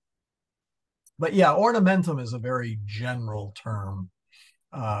 But yeah, ornamentum is a very general term.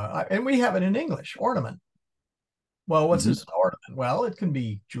 And we have it in English, ornament. Well, what's Mm-hmm. this ornament? Well, it can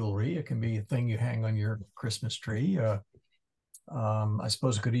be jewelry. It can be a thing you hang on your Christmas tree. I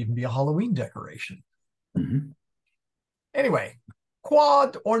suppose it could even be a Halloween decoration. Mm-hmm. Anyway,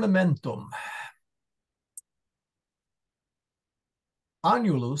 quad ornamentum.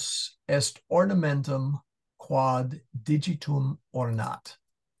 Annulus est ornamentum quad digitum ornat.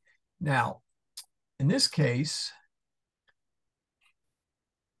 Now, in this case,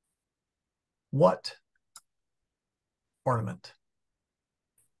 what ornament?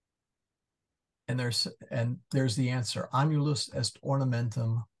 And there's the answer. Annulus est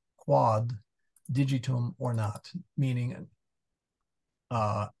ornamentum quad digitum ornat, meaning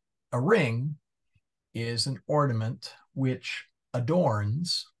a ring is an ornament which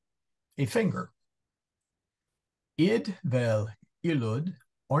adorns a finger. Id vel illud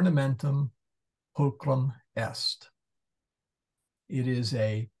ornamentum pulchrum est. It is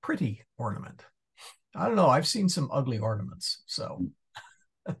a pretty ornament. I don't know. I've seen some ugly ornaments, so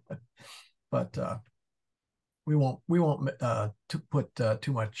but we won't put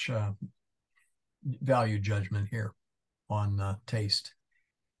too much value judgment here on taste.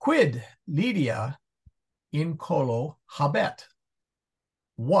 Quid Lydia in colo habet?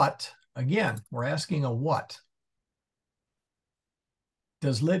 What, again, we're asking a what,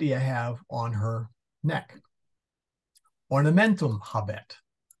 does Lydia have on her neck? Ornamentum habet.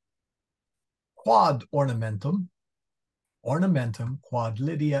 Quad ornamentum. Ornamentum quad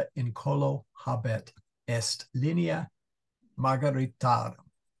Lydia in colo habet est linea margaritarum.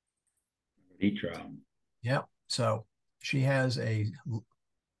 Yep. So she has a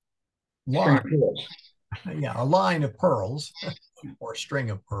line, a line of pearls or a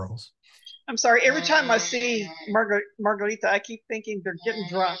string of pearls. I'm sorry. Every time I see Margarita, I keep thinking they're getting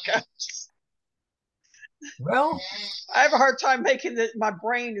drunk. Well, I have a hard time making that. My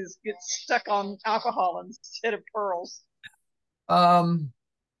brain gets stuck on alcohol instead of pearls. I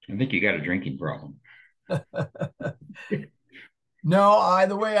think you got a drinking problem. No,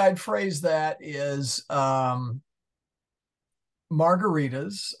 the way I'd phrase that is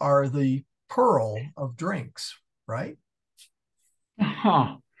margaritas are the pearl of drinks, right?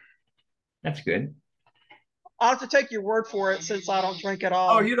 Huh. That's good. I'll have to take your word for it since I don't drink at Oh,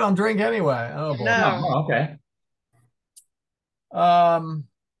 all. you don't drink anyway. Oh boy. No. Oh, okay.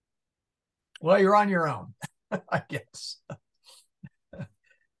 Well, you're on your own, I guess.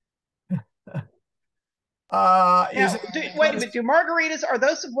 Now, wait a minute. Do margaritas, are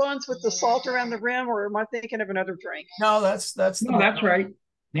those the ones with the salt around the rim, or am I thinking of another drink? No, that's No, that's right.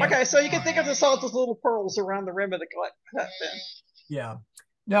 Yeah. Okay, so you can think of the salt as little pearls around the rim of the cup then. Yeah.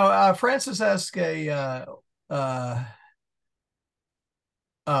 No, Francis asked yeah, I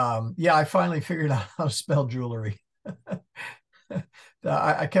finally figured out how to spell jewelry.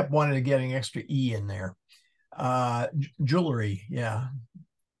 I kept wanting to get an extra E in there. Jewelry, yeah.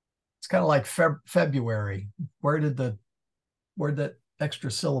 It's kind of like February. Where'd that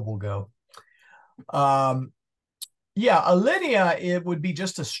extra syllable go? Yeah, a linea, it would be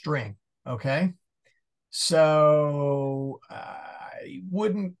just a string, okay? So I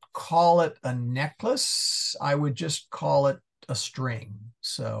wouldn't call it a necklace. I would just call it a string.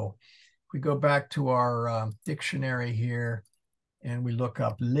 So if we go back to our dictionary here and we look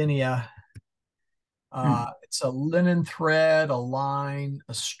up linea, it's a linen thread, a line,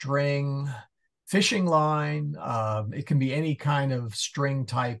 a string, fishing line. It can be any kind of string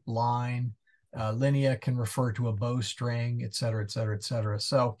type line. Linea can refer to a bowstring, et cetera, et cetera, et cetera.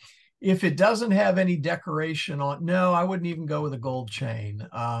 So if it doesn't have any decoration on, no, I wouldn't even go with a gold chain.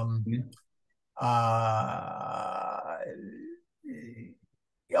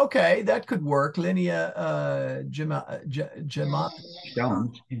 Okay, that could work. Linea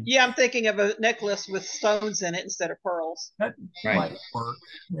Stones. Yeah, I'm thinking of a necklace with stones in it instead of pearls. That Right. might work.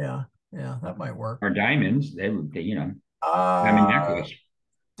 Yeah, that might work. Or diamonds. They would be, diamond necklace.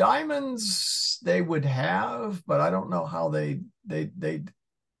 Diamonds they would have, but I don't know how they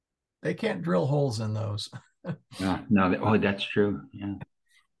can't drill holes in those. No. Oh, that's true. Yeah.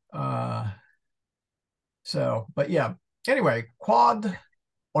 So, but yeah. Anyway, quad,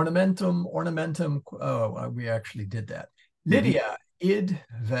 ornamentum. Oh, we actually did that. Lydia, id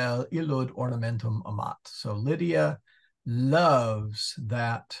vel illud ornamentum amat. So Lydia loves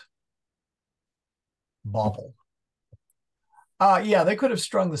that bauble. Yeah, they could have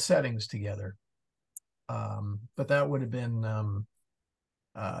strung the settings together. But that would have been,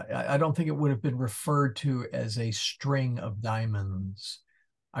 I don't think it would have been referred to as a string of diamonds.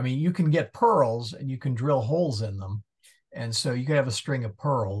 I mean, you can get pearls and you can drill holes in them. And so you could have a string of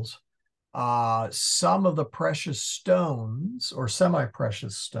pearls. Some of the precious stones or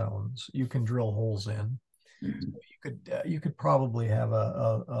semi-precious stones you can drill holes in. You could probably have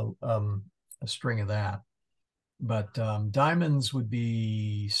a string of that. But diamonds would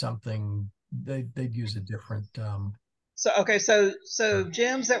be something they'd use a different. So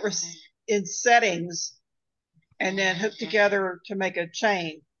gems that were in settings and then hooked together to make a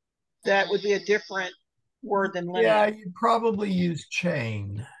chain, that would be a different word than linea. Yeah, you'd probably use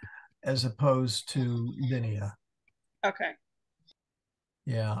chain as opposed to linea. Okay.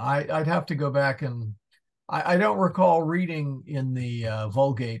 Yeah, I'd have to go back and I don't recall reading in the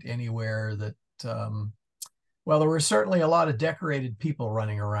Vulgate anywhere that well, there were certainly a lot of decorated people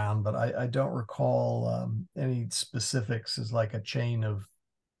running around, but I don't recall any specifics as like a chain of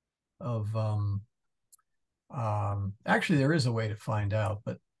actually there is a way to find out,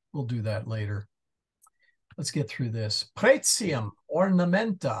 but we'll do that later. Let's get through this. Pretium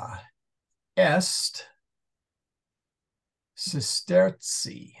ornamenta est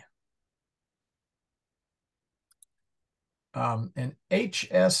sestertii. And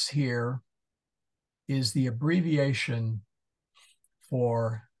HS here is the abbreviation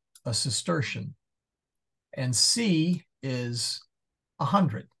for a sestertian, and C is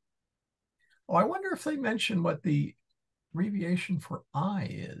 100. Oh, I wonder if they mention what the abbreviation for I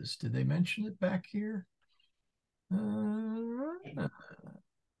is. Did they mention it back here? I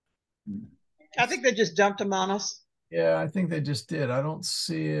think they just dumped them on us. Yeah, I think they just did. I don't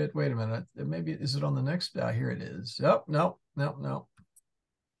see it. Wait a minute. Maybe is it on the next? Here it is. Oh, no.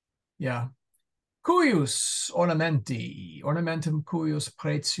 Yeah. Cuius ornamenti, ornamentum cuius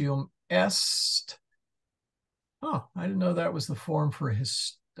pretium est. Oh, I didn't know that was the form for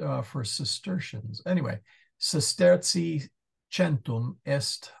Cistercians. Anyway, sestertii centum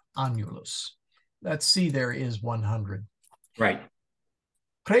est annulus. That C there is 100. Right.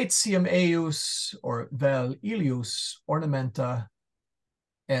 Pretium eius or vel ilius ornamenta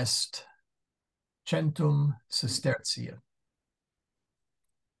est centum sestertia.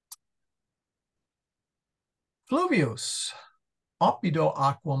 Fluvius oppido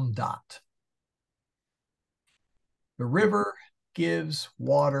aquam dat. The river gives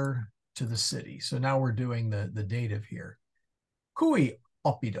water to the city. So now we're doing the dative here. Cui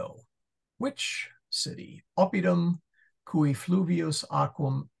oppido. Which city? Oppidum cui fluvius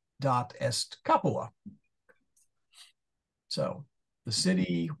aquam dat est Capua. So the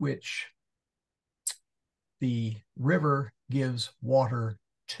city which the river gives water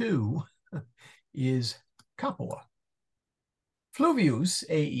to is Capua. Fluvius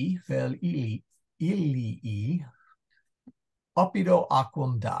ei vel illii oppido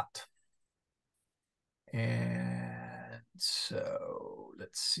aquam dat. And so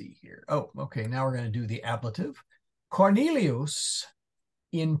let's see here. Oh, okay. Now we're going to do the ablative. Cornelius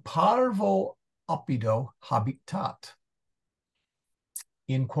in parvo oppido habitat.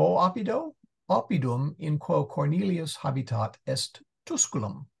 In quo oppido? Oppidum in quo Cornelius habitat est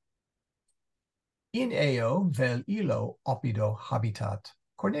Tusculum. In eo vel illo oppido habitat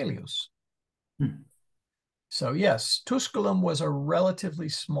Cornelius. So yes, Tusculum was a relatively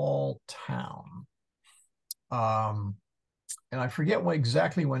small town. And I forget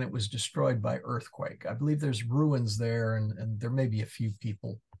exactly when it was destroyed by earthquake. I believe there's ruins there, and there may be a few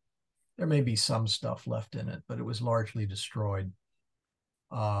people. There may be some stuff left in it, but it was largely destroyed.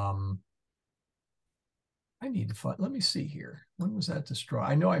 I need to find, let me see here. When was that destroyed?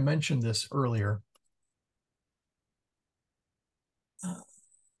 I know I mentioned this earlier.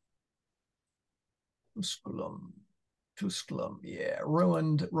 Tusculum, yeah,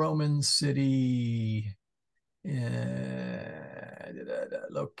 ruined Roman city.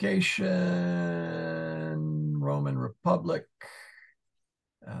 Location, Roman Republic.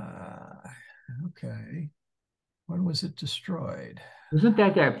 Okay. When was it destroyed? Wasn't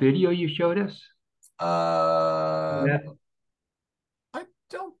that video you showed us? I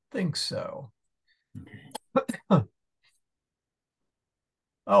don't think so. Okay.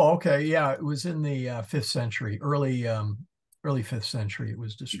 Oh, okay. Yeah, it was in the 5th century, early 5th century. It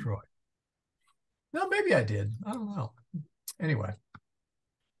was destroyed. No, maybe I did. I don't know. Anyway,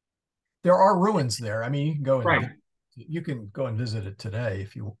 there are ruins there. I mean, you can go and visit it today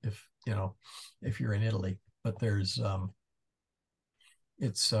if you're in Italy. But there's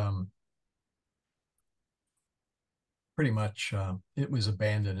it's pretty much it was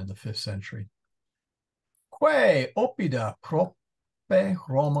abandoned in the 5th century. Quae oppida prope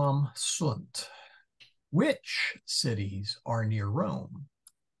Romam sunt. Which cities are near Rome?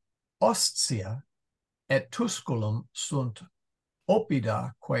 Ostia et Tusculum sunt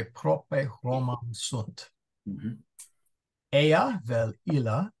oppida quae prope Romam sunt. Ea vel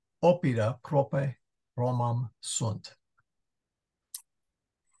illa oppida prope Romam sunt.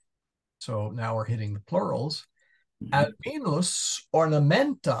 So now we're hitting the plurals. Albinus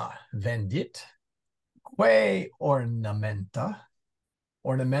ornamenta vendit, quae ornamenta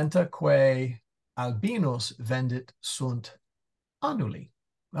quae albinus vendit sunt annuli.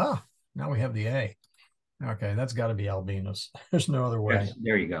 Ah, now we have the A. Okay, that's got to be albinus. There's no other way. Yes,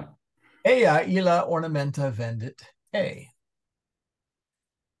 there you go. Ea illa ornamenta vendit A.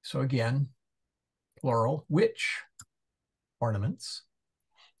 So again, plural, which ornaments?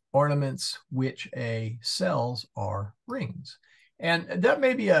 Ornaments which A sells are rings. And that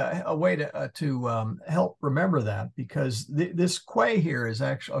may be a way to help remember that, because this quae here is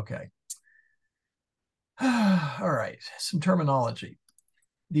actually, okay. All right, some terminology.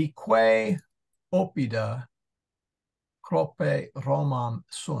 The quae oppida prope Romam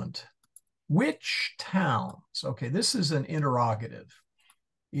sunt. Which towns? Okay, this is an interrogative.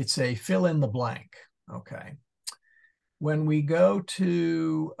 It's a fill in the blank. Okay. When we go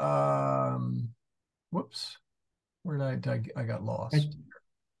to, whoops, where did I got lost?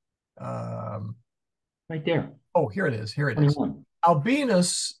 Right there. Oh, here it is. Here it 21. is.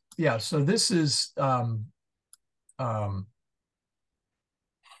 Albinus. Yeah. So this is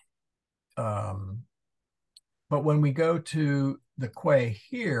but when we go to the quae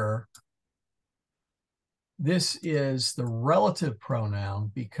here, this is the relative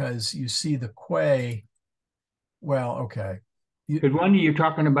pronoun, because you see the quae. Well, okay. But one you're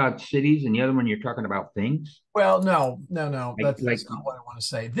talking about cities, and the other one you're talking about things. Well, no. That's Like not what I want to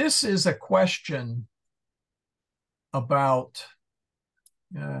say. This is a question about.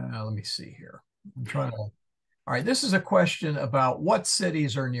 Let me see here. I'm trying to. All right, this is a question about what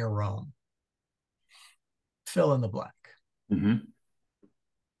cities are near Rome. Fill in the blank.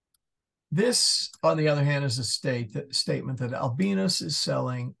 This, on the other hand, is a statement that Albinus is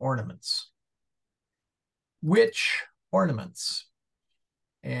selling ornaments. Which ornaments?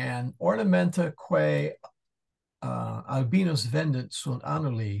 And ornamenta quae Albinus vendit sunt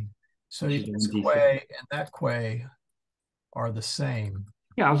annuli. So this quae and that quae are the same.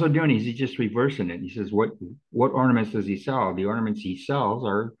 Yeah, also doing is he's just reversing it. He says, what ornaments does he sell? The ornaments he sells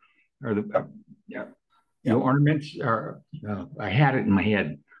are the ornaments are. I had it in my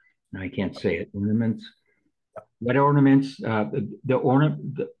head. I can't say it. Ornaments. What ornaments? The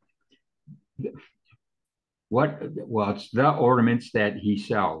ornament. What? Well, it's the ornaments that he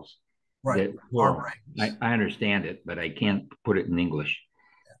sells. Right. That Arm plural. rings. I understand it, but I can't put it in English.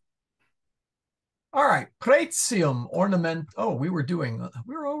 All right. Pretium ornament. Oh, we were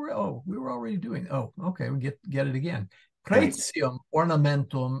already doing. Oh, okay. We get it again. Right. Pretium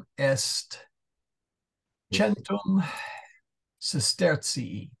ornamentum est centum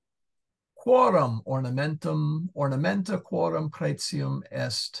sestertii. Quorum ornamenta quorum pretium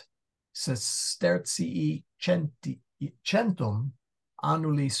est sestertii centum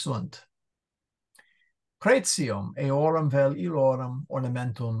annuli sunt. Pretium eorum vel illorum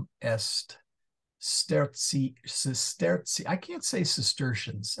ornamentum est sestertii. I can't say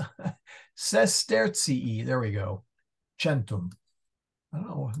Cistercians. Sestertii. There we go. Centum. I don't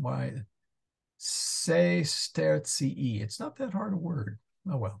know why. Sestertii. It's not that hard a word.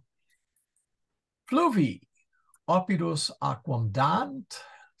 Oh well. Fluvi opidus aquam dant.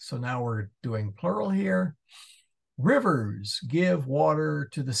 So now we're doing plural here. Rivers give water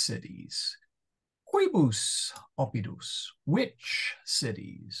to the cities. Quibus opidus. Which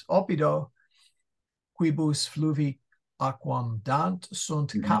cities? Opido quibus fluvi aquam dant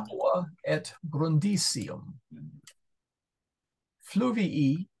sunt Capua et Brundisium.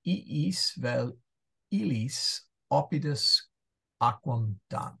 Fluvii iis vel ilis opidus aquam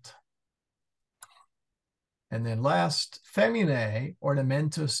dant. And then last, feminae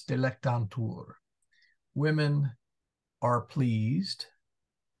ornamentus delectantur. Women are pleased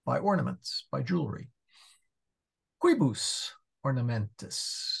by ornaments, by jewelry. Quibus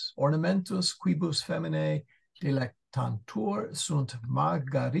ornamentus. Ornamentus quibus feminae delectantur sunt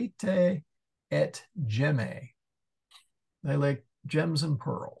margaritae et gemmae. They like gems and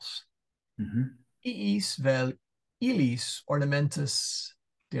pearls. Iis vel ilis ornamentus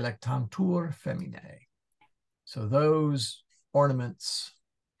delectantur feminae. So those ornaments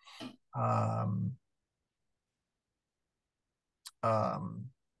are, oh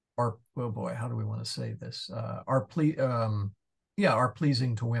boy, how do we want to say this? Are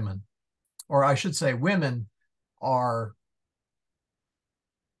pleasing to women, or I should say, women are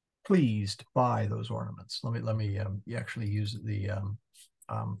pleased by those ornaments. Let me actually use the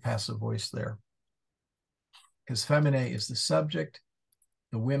passive voice there, because feminae is the subject.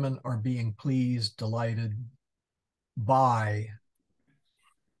 The women are being pleased, delighted by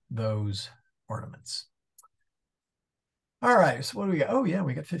those ornaments. All right, so what do we got? Oh yeah,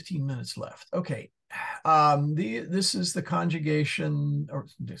 we got 15 minutes left. Okay, this is the conjugation, or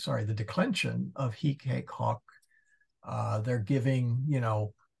sorry, the declension of hic, haec, hoc. They're giving,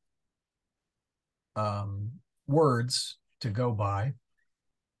 words to go by.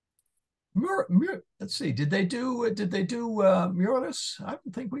 Let's see, did they do Murus? I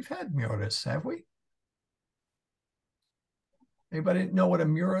don't think we've had Murus, have we? Anybody know what a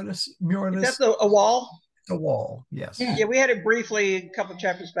Murus? Is that a wall? The wall, yes. Yeah, we had it briefly a couple of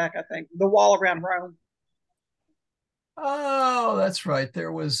chapters back, I think. The wall around Rome. Oh, that's right.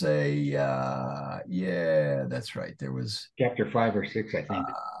 There was that's right. There was chapter 5 or 6, I think.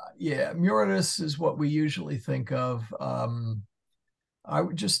 Muratus is what we usually think of. I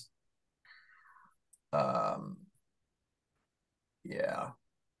would just, wall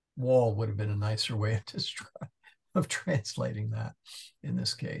would have been a nicer way of translating that in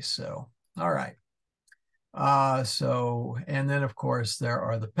this case. So, all right. And then of course there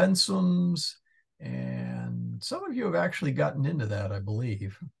are the pensums, and some of you have actually gotten into that, I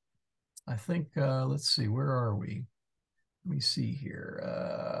believe. I think, let's see, where are we? Let me see here.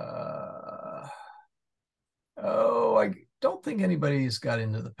 I don't think anybody's got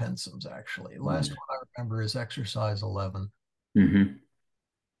into the pensums, actually. Last one I remember is exercise 11.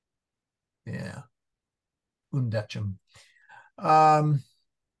 Yeah. Undecim. All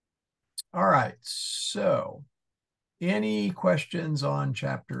right. So any questions on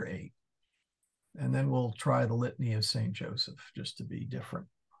chapter 8? And then we'll try the Litany of St. Joseph, just to be different.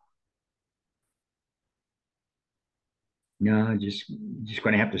 No, just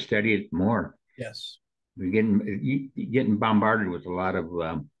going to have to study it more. Yes. We're getting bombarded with a lot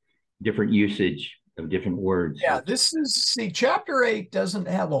of different usage of different words. Yeah, chapter 8 doesn't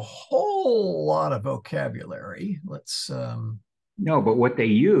have a whole lot of vocabulary. Let's no, but what they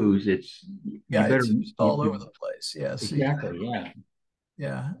use, it's all over the place. Yeah, exactly.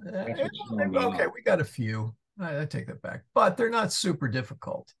 Yeah. Okay, we got a few. I take that back, but they're not super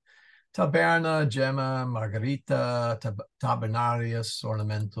difficult. Taberna, gemma, margarita, tabernarius,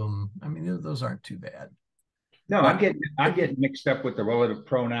 ornamentum. I mean, those aren't too bad. No, I'm getting mixed up with the relative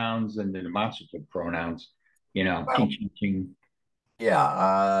pronouns and the demonstrative pronouns. Teaching.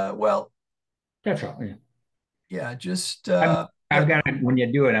 Yeah. Well, That's all. Yeah. yeah. Just I've got it. When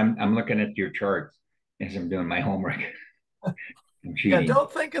you do it, I'm looking at your charts as I'm doing my homework. I'm yeah. cheating.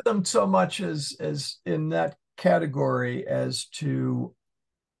 Don't think of them so much as in that category as to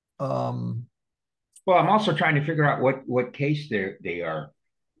um, Well, I'm also trying to figure out what case they are,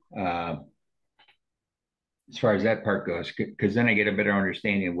 uh, as far as that part goes, because then I get a better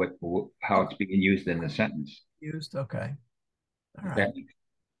understanding of how it's being used in the sentence. used. Okay. All If right. that makes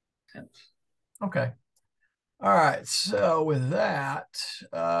sense. Okay. All right. So with that,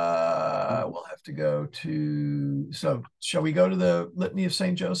 we'll have to go to. So shall we go to the Litany of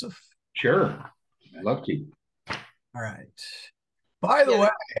Saint Joseph? Sure, love to. All right. By the Yeah. way,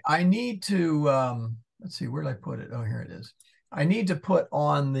 I need to let's see, where did I put it? Oh, here it is. I need to put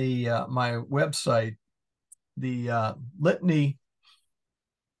on the my website the litany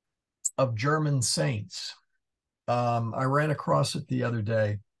of German saints. I ran across it the other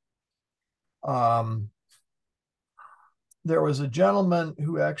day. Um, there was a gentleman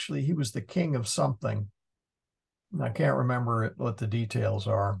who actually he was the king of something. I can't remember what the details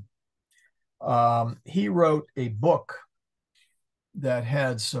are. He wrote a book that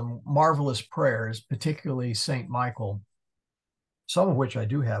had some marvelous prayers, particularly Saint Michael, some of which I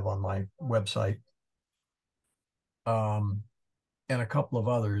do have on my website, and a couple of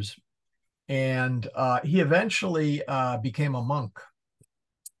others. And he eventually became a monk.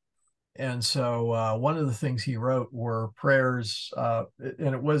 And so one of the things he wrote were prayers,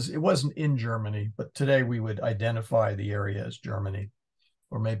 and it wasn't in Germany, but today we would identify the area as Germany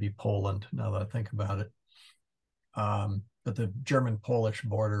or maybe Poland. Now that I think about it, but the German-Polish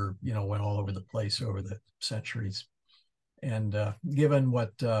border, went all over the place over the centuries. And given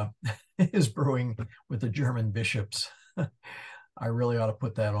what is brewing with the German bishops, I really ought to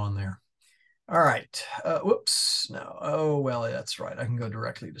put that on there. All right. Whoops. No. Oh, well, that's right. I can go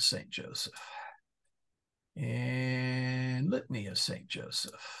directly to St. Joseph. And Litany of St.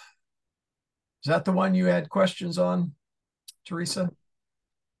 Joseph. Is that the one you had questions on, Teresa?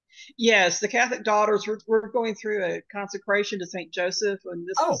 Yes, the Catholic Daughters, we're going through a consecration to St. Joseph, and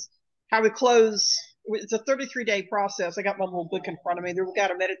this is how we close. It's a 33-day process. I got my little book in front of me. We've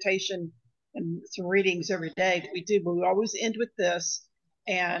got a meditation and some readings every day that we do, but we always end with this.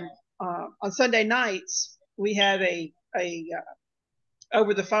 And on Sunday nights, we have a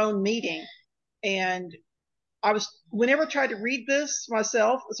over the phone meeting, and whenever I try to read this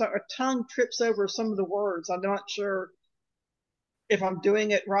myself, it's like a tongue trips over some of the words. I'm not sure if I'm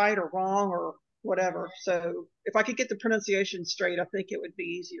doing it right or wrong or whatever. So if I could get the pronunciation straight, I think it would be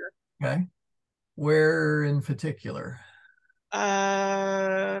easier. Okay. Where in particular?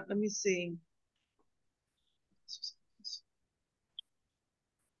 Let me see.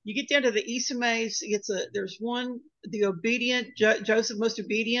 You get down to the Isames, there's one, the obedient, Joseph most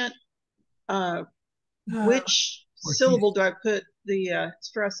obedient. Which syllable do I put the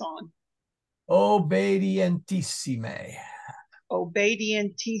stress on? Obedientissime.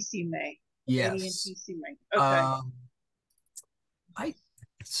 Obedientissime. Yes. Obedientissime. Okay. I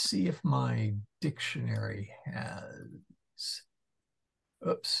see if my dictionary has.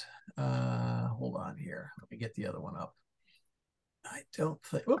 Oops. Hold on here. Let me get the other one up. I don't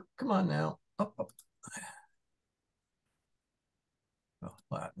think. Oh, come on now. Up, up. Oh,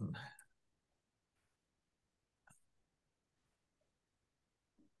 Latin.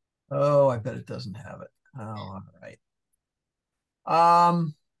 Oh, I bet it doesn't have it. Oh, all right.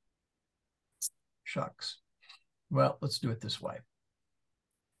 Shucks. Well, let's do it this way.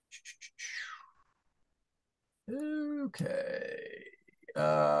 Okay.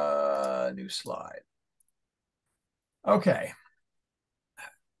 New slide. Okay.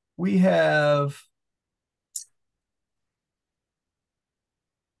 We have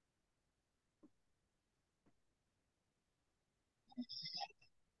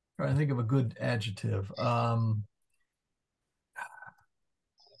trying to think of a good adjective.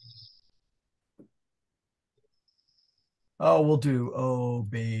 We'll do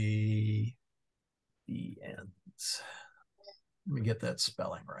obedience. Let me get that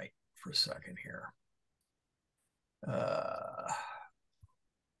spelling right for a second here.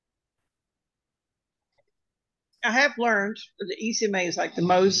 I have learned the ECMA is like the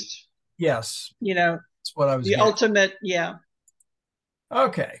most, yes, that's what I was the getting. ultimate. Yeah.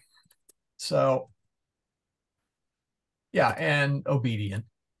 Okay. So, yeah, and obedient.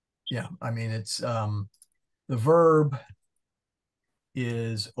 Yeah, I mean, it's the verb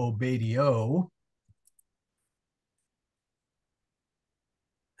is obedio,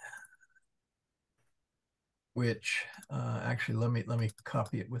 which actually let me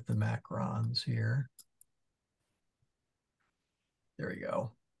copy it with the macrons here. There we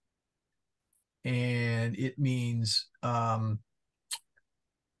go. And it means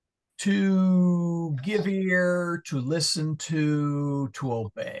to give ear, to listen to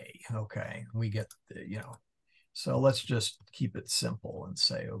obey. Okay, we get the, you know. So let's just keep it simple and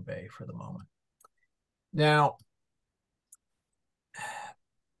say obey for the moment. Now,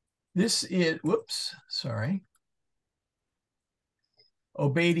 this is, whoops, sorry.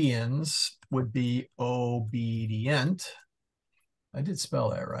 Obedience would be obedient. I did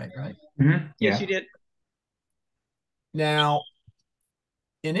spell that right? Mm-hmm. Yes, Yeah. you did. Now,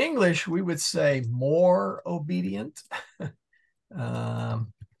 in English, we would say more obedient. But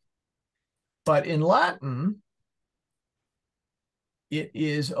in Latin, it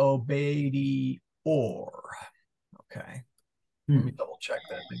is obedior. Okay. Let me double check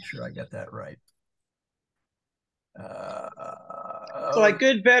that, make sure I get that right. So like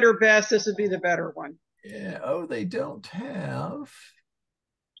good, better, best, this would be the better one. Yeah. Oh, they don't have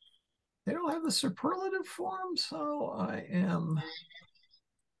the superlative form, so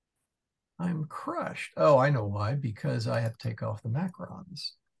I'm crushed. Oh, I know why, because I have to take off the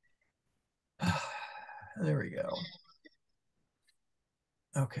macrons. There we go.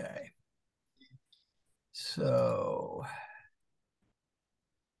 Okay. So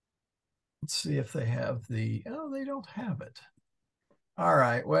let's see if they have they don't have it. All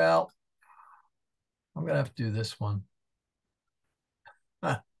right, well, I'm gonna have to do this one.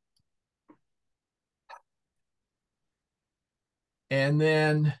 And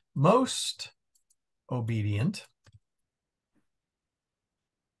then most obedient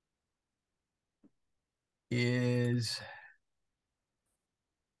is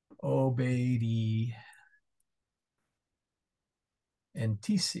obedientissime.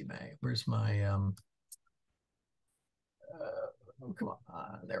 Where's my oh, come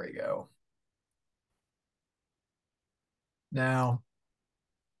on, there we go. Now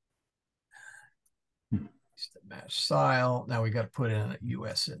match style. Now we got to put in a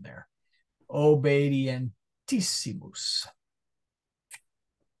US in there. Obedientissimus.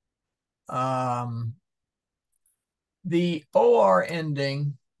 The OR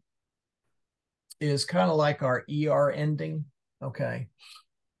ending is kind of like our ER ending. Okay.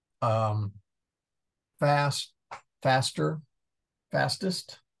 Fast, faster,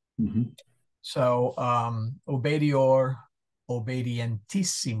 fastest. Mm-hmm. So obedior,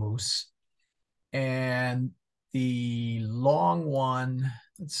 obedientissimus. And the long one,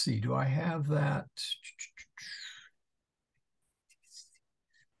 let's see, do I have that?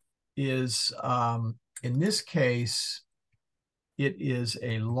 Is in this case, it is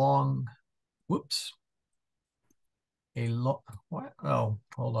a long, whoops, a long, what? Oh,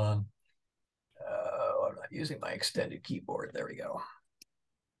 hold on. I'm not using my extended keyboard. There we go.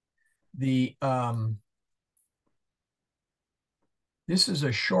 The this is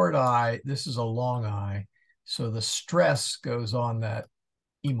a short I, this is a long I. So the stress goes on that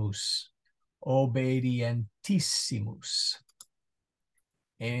imus, obedientissimus.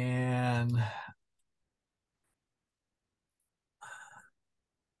 And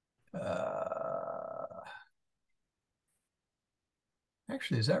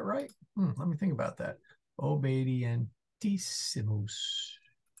actually, is that right? Let me think about that. Obedientissimus.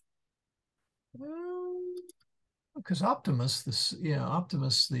 Because Optimus, this,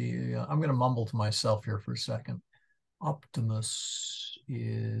 Optimus, I'm going to mumble to myself here for a second. Optimus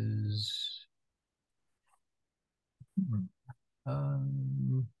is,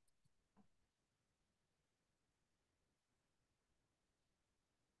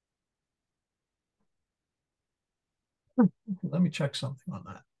 let me check something on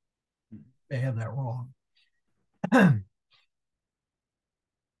that. They have that wrong.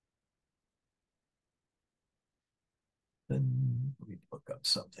 Then let me look up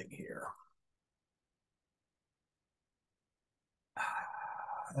something here.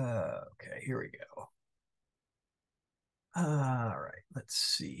 Okay, here we go. All right, let's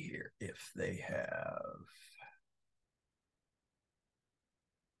see here if they have.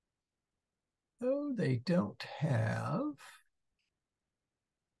 Oh, they don't have.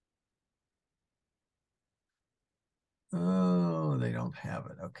 Oh, they don't have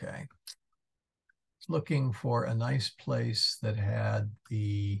it. Okay. Looking for a nice place that had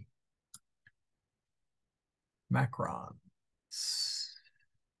the macrons.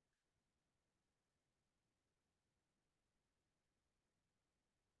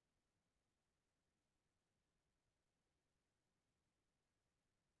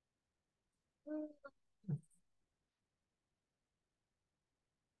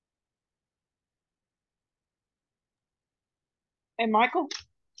 Hey, Michael,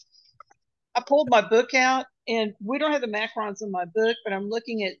 I pulled my book out And we don't have the macrons in my book, but I'm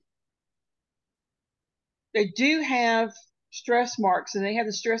looking at, they do have stress marks, and they have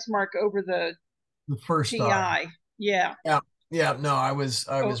the stress mark over the first TI. Yeah. Yeah. No, I was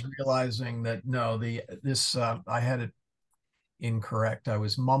realizing that no, I had it incorrect. I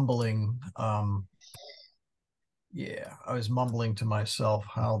was mumbling. Yeah, I was mumbling to myself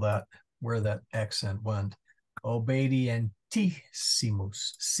where that accent went.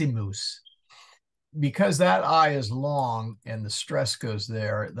 Obedientissimus. Because that I is long and the stress goes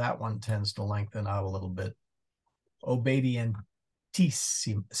there, that one tends to lengthen out a little bit.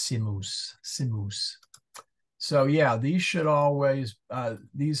 Obedientissimus. So yeah, these should always,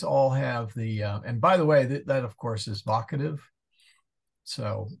 these all have the, and by the way, that of course is vocative.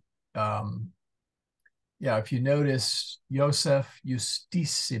 So yeah, if you notice, Joseph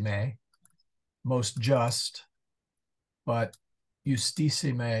justissime, most just, but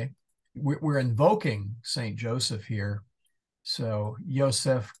justissime, we're invoking Saint Joseph here. So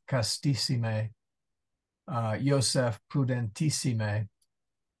Joseph castissime, Joseph prudentissime,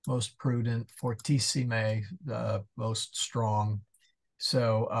 most prudent, fortissime, most strong.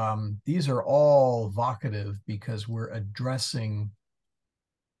 So these are all vocative because we're addressing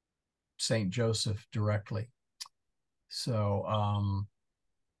Saint Joseph directly. So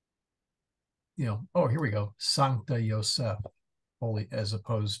oh, here we go. Sancta Joseph, holy, as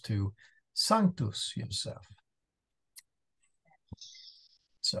opposed to Sanctus Joseph.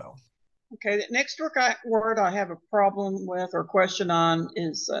 So okay, the next word I have a problem with or question on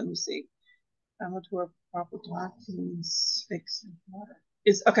is, let me see,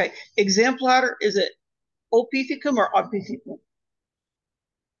 is, okay, exemplar, is it opithecum or opithecum?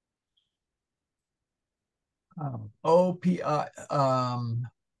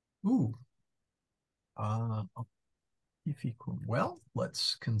 Well,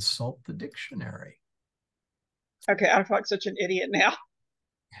 let's consult the dictionary. Okay, I feel like such an idiot now.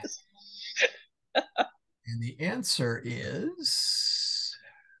 And the answer is,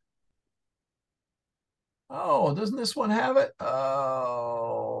 oh, doesn't this one have it?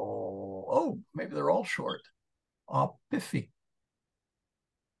 Oh, maybe they're all short. Opific.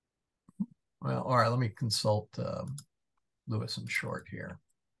 Well, all right, let me consult Lewis and Short here.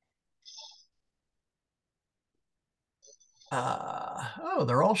 Oh,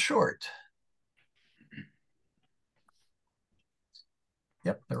 they're all short.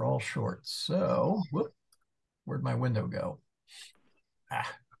 Yep, they're all short. So, whoop, where'd my window go?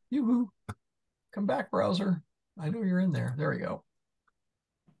 Yoo-hoo. Come back, browser. I know you're in there. There we go.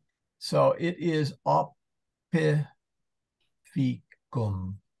 So it is opificum.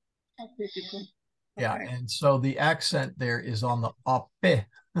 Opithecum. Yeah, okay. And so the accent there is on the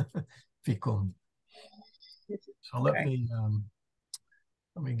opificum. So let me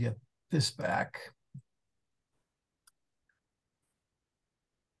get this back.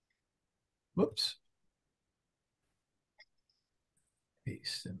 Whoops.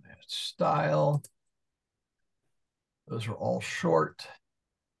 Paste in that style. Those are all short.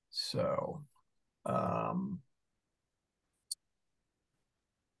 So oh.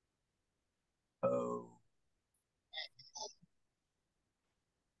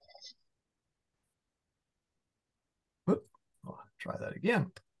 Whoop. I'll try that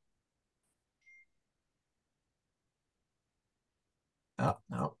again. Oh,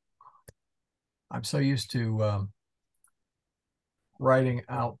 no. I'm so used to writing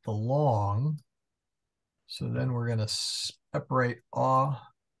out the long. So then we're going to separate cum,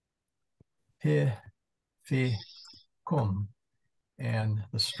 and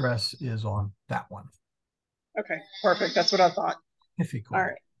the stress is on that one. Okay, perfect. That's what I thought. All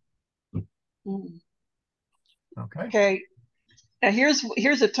right. Okay. Okay. Now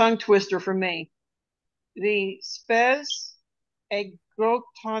here's a tongue twister for me. The spes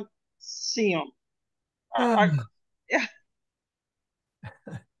agrotantium. Yeah.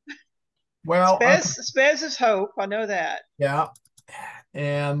 Well, spes is hope. I know that. Yeah,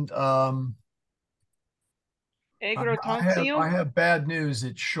 and agrotantium. I have bad news.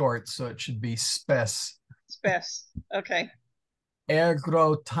 It's short, so it should be spes. Spes. Okay.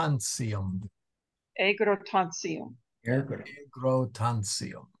 Agrotantium. Agrotantium.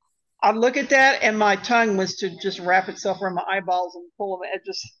 Agrotantium. I look at that and my tongue wants to just wrap itself around my eyeballs and pull them at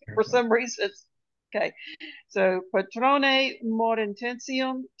just for some reason. Okay. So patrone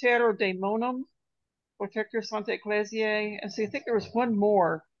morintentium terror daemonum protector Santa Ecclesiae. And see, I think there was one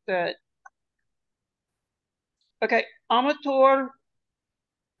more that. Okay, amator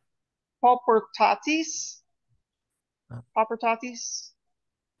paupertatis. Paupertatis.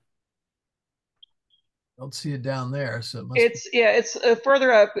 Don't see it down there, so it must. It's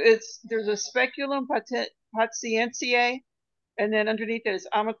further up. There's a speculum Pacientiae, and then underneath it is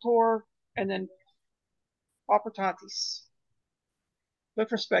amator, and then opertatis. Look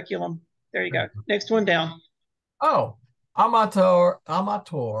for speculum. There you go. Next one down. Oh, amator,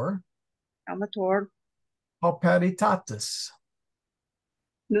 Amator. operitatis.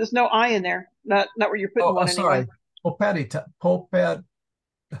 There's no I in there. Not where you're putting one sorry. anyway.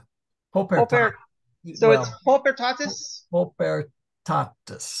 Popertatis. So well, it's popertatis?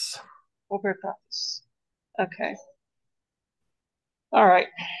 Popertatis. Popertatis. Okay. All right.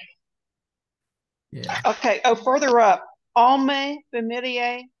 Yeah. Okay. Oh, further up. Alme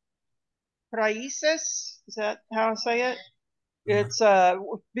familiae Praises. Is that how I say it? It's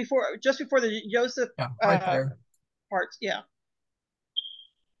just before the Joseph right there. Parts. Yeah.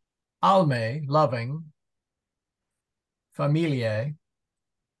 Alme, loving. Familiae,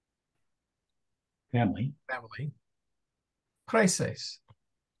 family. Preces.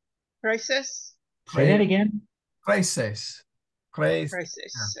 Preces. Say that again. Preces. Preces.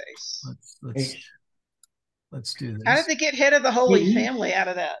 Let's do this. How did they get head of the Holy Family out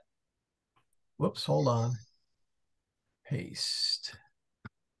of that? Whoops, hold on. Paste.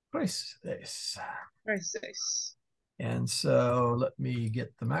 Preces. Preces. And so let me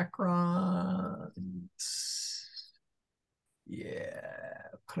get the macrons. Yeah,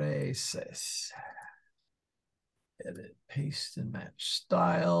 preces. Edit, paste, and match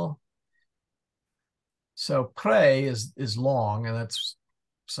style. So pre is long, and that's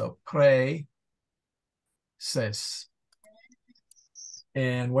so pre says.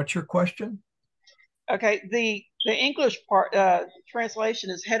 And what's your question? Okay, the English part translation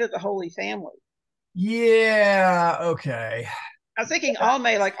is head of the Holy Family. Yeah, okay. I was thinking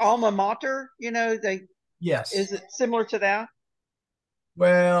alma, like alma mater, you know, yes. Is it similar to that?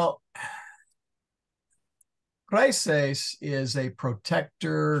 Well, Chryses is a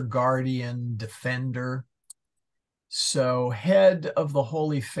protector, guardian, defender. So head of the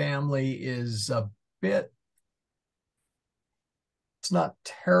Holy Family is a bit, it's not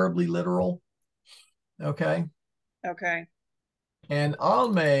terribly literal. Okay. Okay. And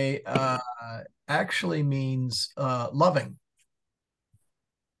alme actually means loving.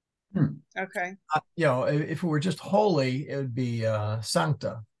 Okay. You know, if it were just holy, it would be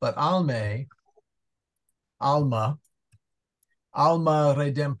sancta. But alma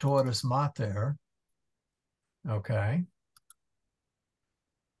redemptoris mater, okay,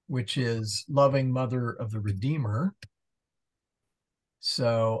 which is loving mother of the Redeemer.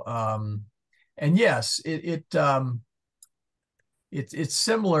 So, and yes, it's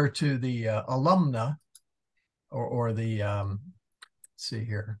similar to the alumna, or the let's see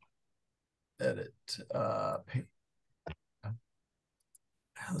here, edit.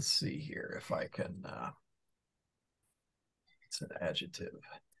 Let's see here if I can. It's an adjective.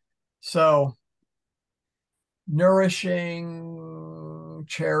 So, nourishing,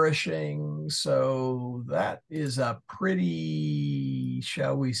 cherishing. So that is a pretty,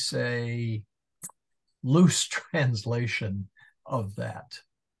 shall we say, loose translation of that.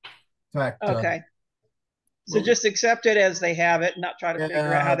 In fact, okay. So just accept it as they have it and not try to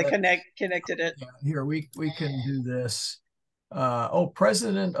figure out how they connected it. Yeah, here we can do this.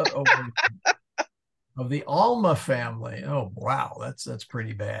 President of the Alma family. Oh wow, that's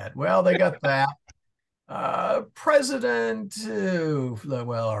pretty bad. Well, they got that. President.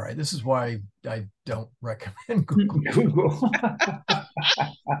 Well, all right. This is why I don't recommend Google.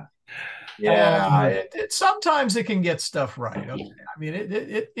 Yeah, sometimes it can get stuff right. Okay, I mean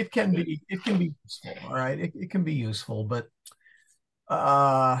it can be useful. All right, it can be useful, but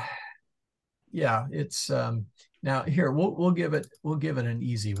yeah, it's now here we'll give it an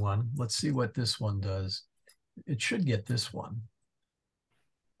easy one. Let's see what this one does. It should get this one.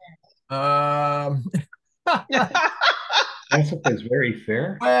 That's very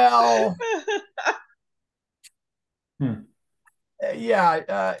fair. Well,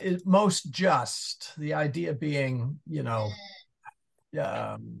 yeah, most just. The idea being, you know,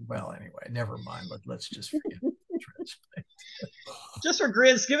 well, anyway, never mind. Let's just forget. Just for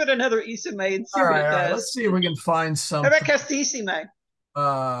grins, give it another isime and see what it does. Right, let's see if we can find something. How about castissime?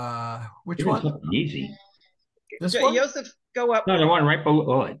 Which one? Easy. This one? Joseph, go up. No, the one right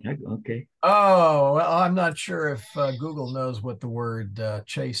below it. Okay. Oh, well, I'm not sure if Google knows what the word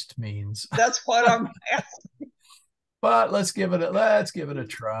chaste means. That's what I'm asking. But let's give it a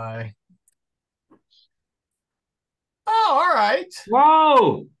try. Oh, all right.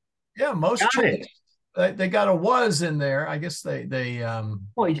 Whoa. Yeah, most chaste. They got a was in there. I guess they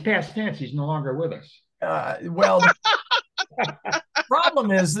well, he's past tense. He's no longer with us. Well,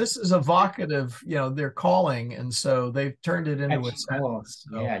 problem is this is evocative, they're calling, and so they've turned it into a sentence.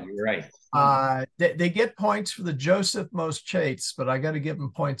 So, yeah, you're right. They get points for the Joseph most chates, but I got to give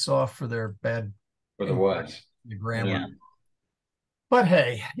them points off for their bad For the was. The grammar. Yeah. But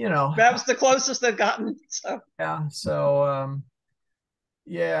hey, that was the closest they've gotten. So yeah. So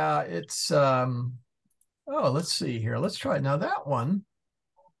yeah, it's let's see here. Let's try it. Now that one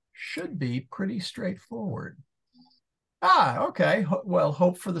should be pretty straightforward. Okay. Well,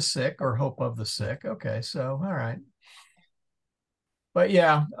 hope for the sick or hope of the sick. Okay, so all right. But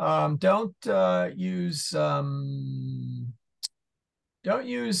yeah, don't use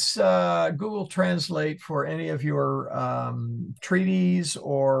Google Translate for any of your treaties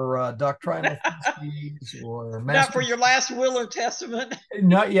or doctrinal theses or not for your last will and testament.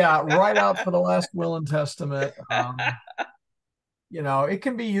 Not right out for the last will and testament. It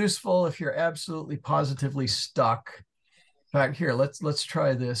can be useful if you're absolutely positively stuck. In fact, here, let's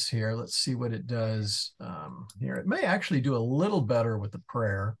try this here. Let's see what it does. Here, it may actually do a little better with the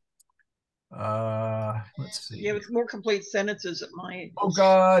prayer. Let's see. Yeah, with more complete sentences, it might. Oh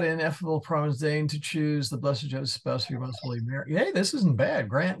God, ineffable promise deign to choose the blessed Joseph, spouse of your most holy Mary. Hey, this isn't bad.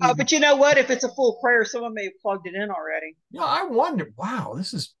 Grant. But you know what? If it's a full prayer, someone may have plugged it in already. Yeah, I wonder. Wow,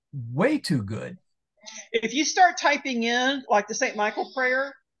 this is way too good. If you start typing in like the St. Michael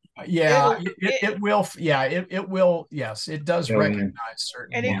prayer, it will. Yeah, it will. Yes, it does recognize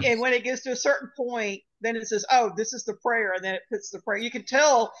certain. And when it gets to a certain point, then it says, "Oh, this is the prayer," and then it puts the prayer. You can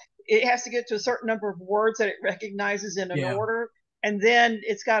tell it has to get to a certain number of words that it recognizes in an order, and then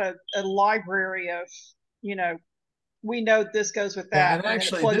it's got a library of, we know this goes with that, and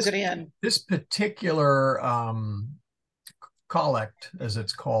actually, it plugs it in. This particular collect, as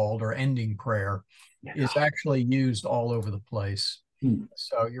it's called, or ending prayer, is actually used all over the place.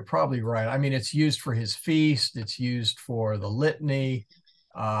 So you're probably right. I mean, it's used for his feast. It's used for the litany.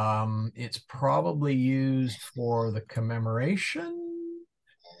 It's probably used for the commemoration.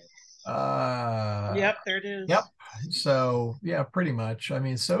 Yep, there it is. Yep. So yeah, pretty much. I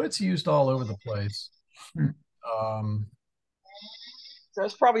mean, so it's used all over the place. So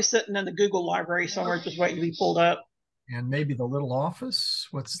it's probably sitting in the Google library somewhere, just waiting to be pulled up. And maybe the little office.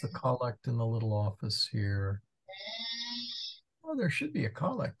 What's the collect in the little office here? Oh, there should be a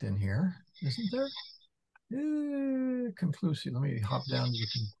collect in here, isn't there? Conclusive. Let me hop down to the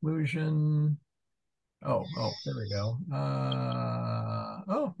conclusion. Oh, there we go.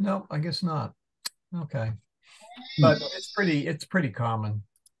 Oh no, I guess not. Okay, but it's pretty common.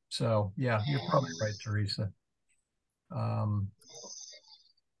 So yeah, you're probably right, Teresa.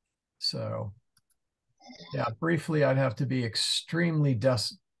 So yeah, briefly, I'd have to be extremely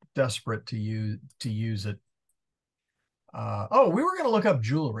desperate to use it. We were going to look up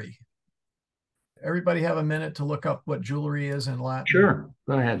jewelry. Everybody have a minute to look up what jewelry is in Latin? Sure,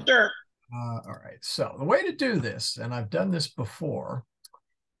 go ahead. Sure. All right. So the way to do this, and I've done this before,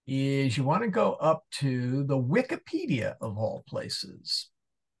 is you want to go up to the Wikipedia of all places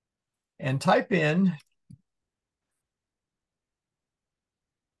and type in.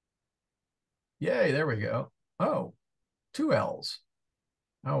 Yay, there we go. Oh, 2 L's.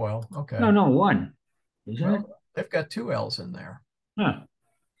 Oh, well, okay. No, one. Isn't it? They've got 2 L's in there. Huh.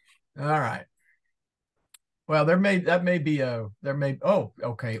 All right. Well,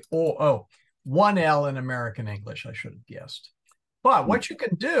 okay. 1 L in American English, I should have guessed. But what you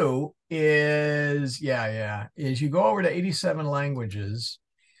can do is you go over to 87 languages,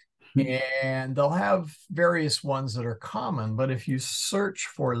 and they'll have various ones that are common. But if you search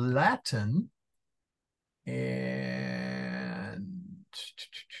for Latin, and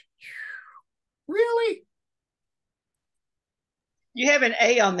really, you have an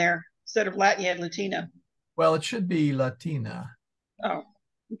A on there instead of Latin. You had Latina. Well, it should be Latina. Oh,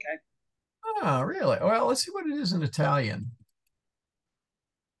 okay. Oh, really? Well, let's see what it is in Italian.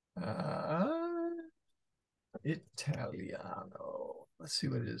 Italiano. Let's see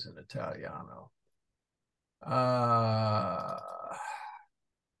what it is in Italiano. Well,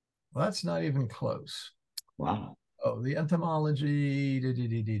 that's not even close. Wow. Oh, the etymology.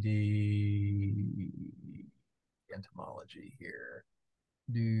 Etymology here.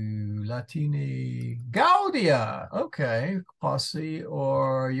 Do Latini Gaudia. Okay. Posse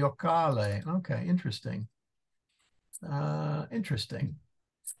or Yocale. Okay, interesting. Interesting.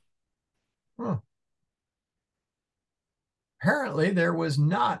 Huh. Apparently, there was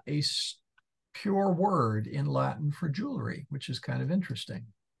not a pure word in Latin for jewelry, which is kind of interesting.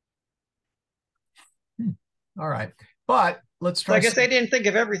 All right. But let's try. So I guess they didn't think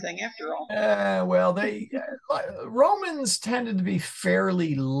of everything after all. Well, Romans tended to be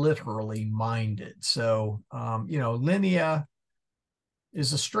fairly literally minded. So, linea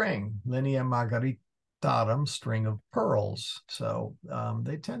is a string, linea margaritarum, string of pearls. So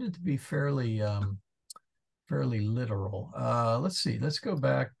they tended to be fairly literal. Let's see. Let's go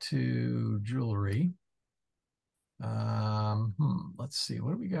back to jewelry. Let's see.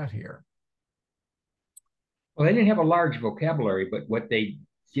 What do we got here? Well, they didn't have a large vocabulary, but what they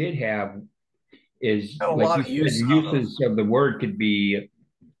did have is, Got a like lot you of said, use uses of the word could be,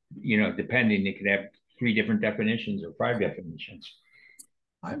 depending. It could have 3 different definitions or 5 definitions,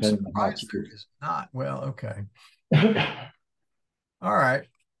 I'm depending on how it's surprised there used. is not. Well, okay. All right.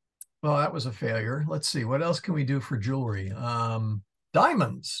 Well, that was a failure. Let's see. What else can we do for jewelry?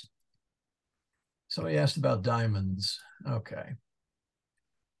 Diamonds. Somebody asked about diamonds. Okay.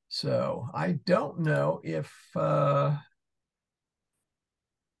 So I don't know if there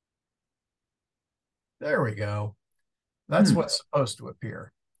we go. That's what's supposed to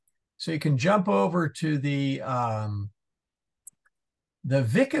appear. So you can jump over to the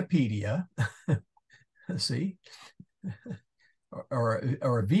Wikipedia, see, or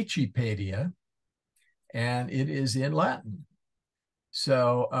Wikipedia, and it is in Latin.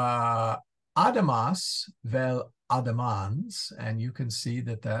 So Adamas vel adamans, and you can see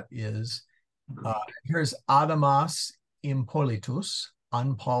that is, here's Adamas impolitus,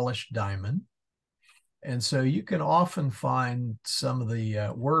 unpolished diamond. And so you can often find some of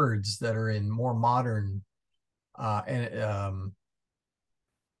the words that are in more modern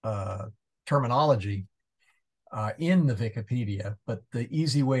terminology in the Wikipedia, but the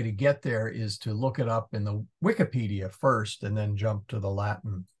easy way to get there is to look it up in the Wikipedia first and then jump to the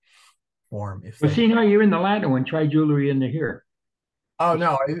Latin form. Well, see, now you're in the Latin one. Try jewelry into here. Oh,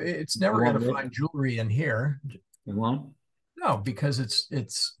 no, it's never going to find jewelry in here. It won't? No, because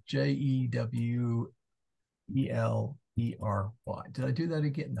it's Jewellery. Did I do that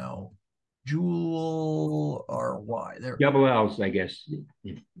again? No. Jewelry. There. Double L's, I guess.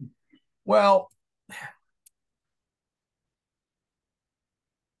 Well,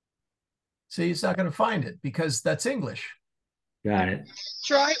 see, it's not going to find it because that's English. Got it.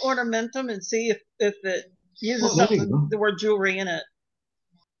 Try ornamentum and see if it uses the word jewelry in it.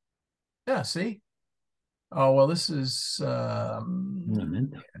 Yeah, see? Oh, well, this is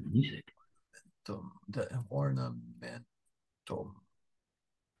ornamentum music. Ornamentum.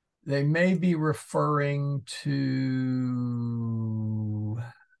 They may be referring to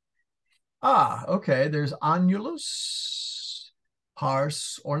okay, there's annulus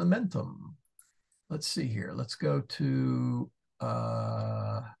pars ornamentum. Let's see here. Let's go to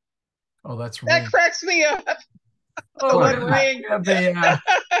that's that ring. Cracks me up. Oh, what ring? Have the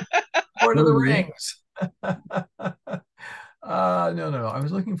Lord of the Rings. No. I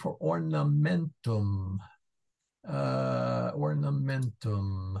was looking for ornamentum.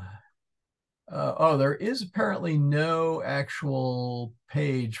 Ornamentum. There is apparently no actual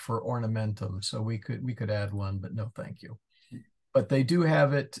page for ornamentum, so we could add one, but no, thank you. But they do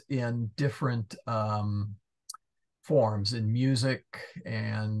have it in different forms, in music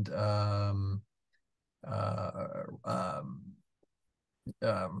and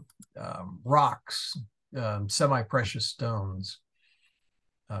rocks, semi-precious stones.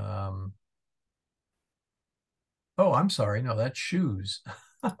 I'm sorry. No, that's shoes.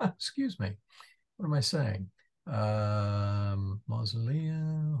 Excuse me. What am I saying?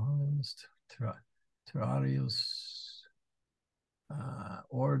 Mausoleum, terrarius,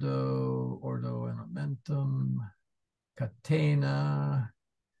 ordo ornamentum, catena,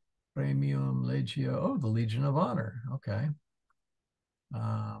 premium legio. Oh, the Legion of Honor. Okay.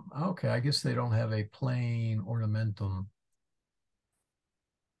 Okay, I guess they don't have a plain ornamentum.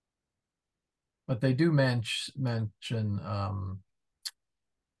 But they do mention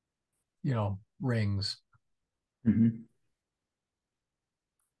rings. Mm-hmm.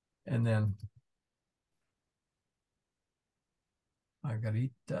 And then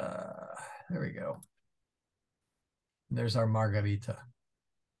Margarita. There we go. There's our Margarita.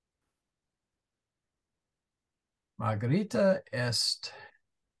 Margarita est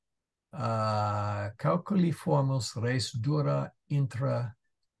calculiformus res dura intra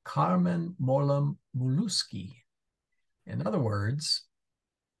Carmen molem mollusci. In other words,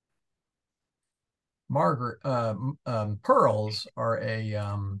 pearls are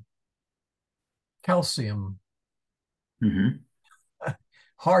a calcium,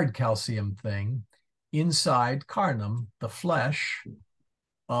 hard calcium thing inside carnum, the flesh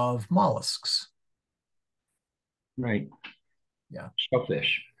of mollusks. Right. Yeah.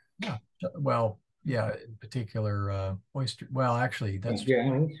 Shellfish. Yeah. Well, yeah, in particular oyster. Well, actually, that's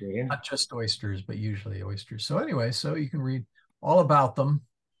not just oysters, but usually oysters. So anyway, so you can read all about them.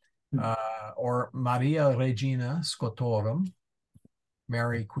 Or Maria Regina Scotorum,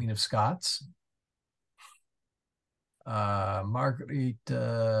 Mary, Queen of Scots. Marguerite,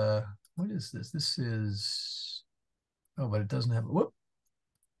 what is this? This is, oh, but it doesn't have, whoop,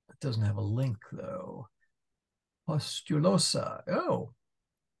 it doesn't have a link though. Postulosa, oh,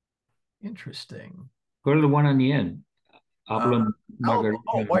 interesting. Go to the one on the end. Album Album,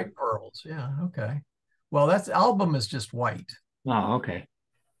 oh, white pearls, yeah, okay. Well, that's album is just white. Oh, okay.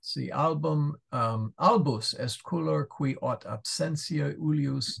 See, album, albus est color qui aut absentia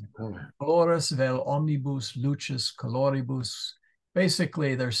ulius colores vel omnibus lucis coloribus.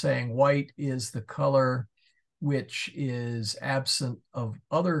 Basically, they're saying white is the color which is absent of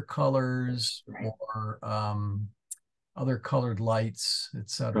other colors or other colored lights,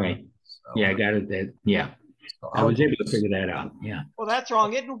 etc. Right. So, yeah, I got it. Yeah. So I was able to figure that out. Yeah. Well, that's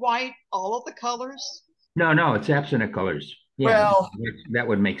wrong. Isn't white all of the colors? No, it's absent of colors. Yeah, well, that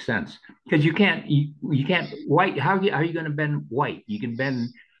would make sense because you can't white. How are you going to bend white? You can bend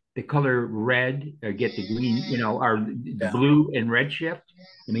the color red or get the green, or the blue and red shift.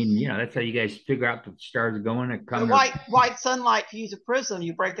 I mean, that's how you guys figure out the stars are going. The white sunlight. If you use a prism,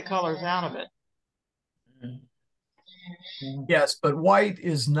 you break the colors out of it. Yes, but white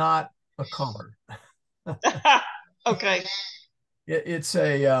is not a color. Okay. It's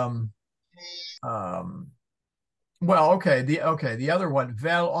a well, okay, the other one,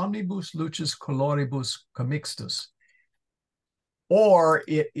 vel omnibus lucis coloribus commixtus, or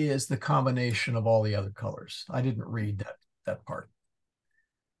it is the combination of all the other colors. I didn't read that part.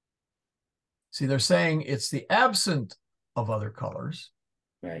 See, they're saying it's the absent of other colors,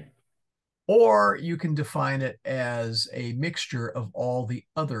 right? Or you can define it as a mixture of all the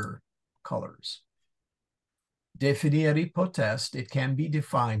other colors. Definiri potest, it can be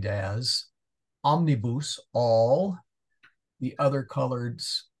defined as omnibus, all the other colored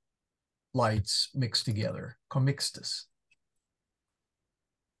lights mixed together, commixtus.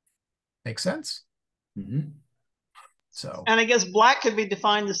 Make sense? Mm-hmm. So, and I guess black could be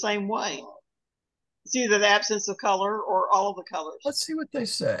defined the same way. It's either the absence of color or all of the colors. Let's see what they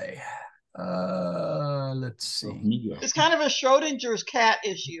say. Let's see. It's kind of a Schrodinger's cat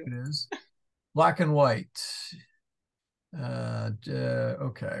issue. It is. Black and white.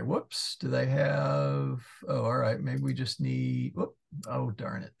 Okay, whoops, do they have, oh, all right, maybe we just need, whoop, oh,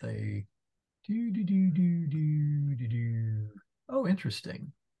 darn it, they oh,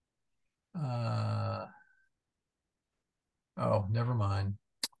 interesting. Oh, never mind.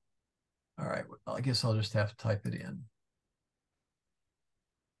 All right, well, I guess I'll just have to type it in.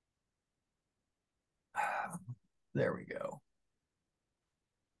 There we go.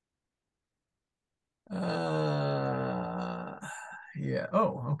 Yeah.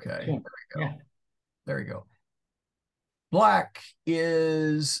 Oh, okay. There we go. Yeah. There you go. Black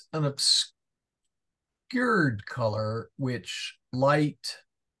is an obscured color, which light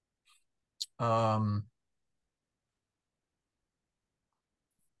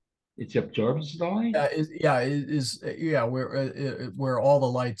it absorbs the light. Where all the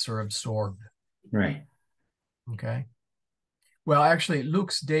lights are absorbed. Right. Okay. Well, actually,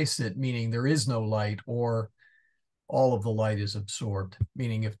 lux decit, meaning there is no light, or all of the light is absorbed,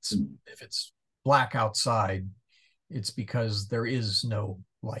 meaning if it's black outside, it's because there is no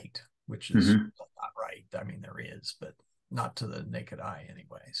light, which is not right. I mean, there is, but not to the naked eye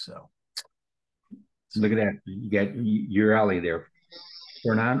anyway. So look at that. You got your alley there.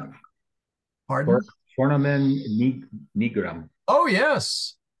 Pardon? Fornamen nigrum. Oh,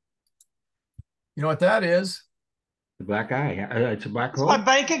 yes. You know what that is? The black eye. It's a black hole. My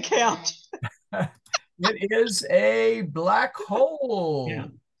bank account. It is a black hole. Yeah.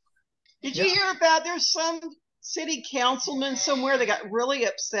 Did you hear about there's some city councilman somewhere that got really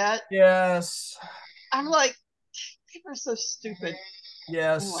upset? Yes. I'm like, people are so stupid.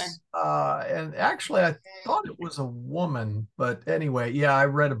 Yes. Anyway. And actually, I thought it was a woman. But anyway, yeah, I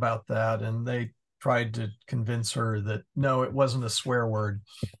read about that. And they tried to convince her that, no, it wasn't a swear word.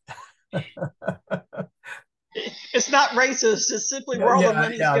 It's not racist. It's simply where all the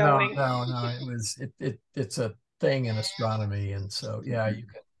money's going. No. It's a thing in astronomy, and so you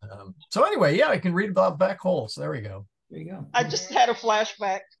can. So anyway, I can read about black holes. There we go. There you go. I just had a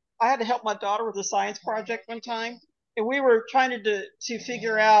flashback. I had to help my daughter with a science project one time, and we were trying to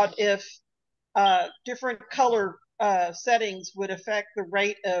figure out if different color settings would affect the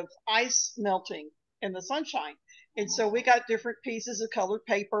rate of ice melting in the sunshine. And so we got different pieces of colored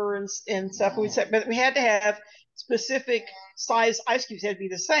paper and stuff. But we had to have specific size ice cubes. They had to be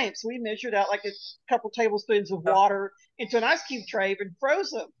the same. So we measured out like a couple tablespoons of water into an ice cube tray and froze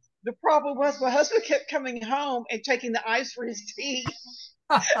them. The problem was my husband kept coming home and taking the ice for his tea.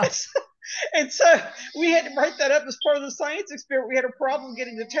 And so we had to write that up as part of the science experiment. We had a problem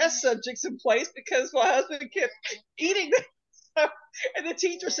getting the test subjects in place because my husband kept eating them. So, and the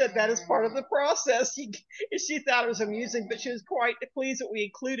teacher said that is part of the process. She thought it was amusing, but she was quite pleased that we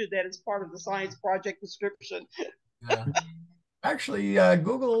included that as part of the science project description. Yeah. Actually,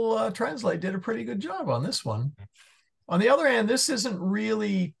 Google Translate did a pretty good job on this one. On the other hand, this isn't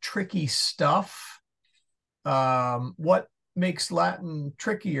really tricky stuff. What makes Latin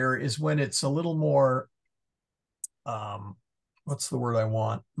trickier is when it's a little more, what's the word I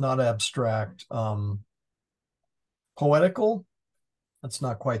want? Not abstract, poetical. That's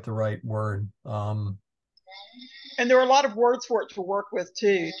not quite the right word. And there are a lot of words for it to work with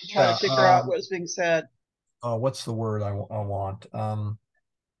too, to try to figure out what's being said. What's the word I want?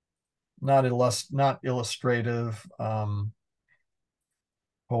 Not illustrative,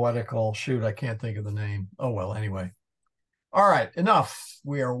 poetical. Shoot, I can't think of the name. Oh well, anyway. All right, enough.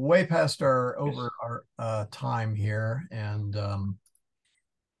 We are way past our time here, and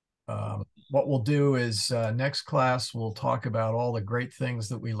what we'll do is next class we'll talk about all the great things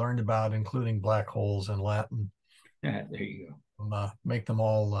that we learned about, including black holes in Latin. Yeah, there you go. Make them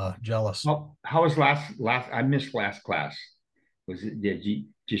all jealous. Well, how was last? I missed last class. Was it? Did you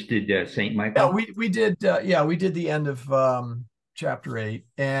just did Saint Michael? Yeah, we did. We did the end of chapter 8,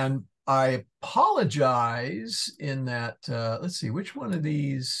 and I apologize in that. Let's see, which one of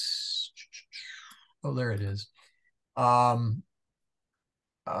these? Oh, there it is.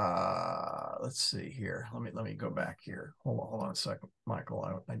 Let's see here. Let me go back here. Hold on a second,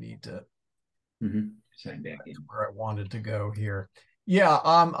 Michael. I need to sign back in where I wanted to go here. Yeah,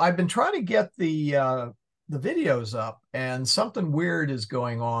 I've been trying to get the videos up, and something weird is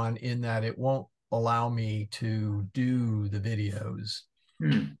going on in that it won't allow me to do the videos.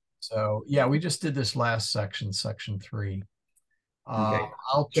 So yeah, we just did this last section, section 3. Okay.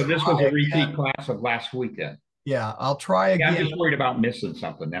 So this was a repeat class of last week then. Yeah, I'll try again. I'm just worried about missing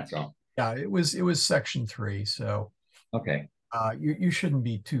something. That's all. Yeah, it was section 3. So okay. You shouldn't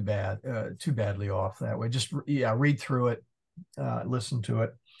be too badly off that way. Just read through it, listen to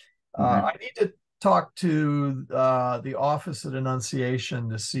it. I need to talk to the office at Annunciation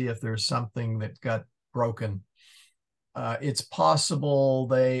to see if there's something that got broken. It's possible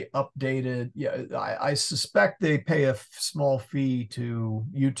they updated. Yeah, I suspect they pay a small fee to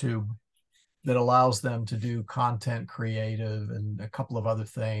YouTube that allows them to do content creative and a couple of other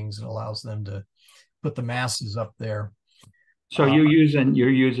things. It allows them to put the masses up there. So you're using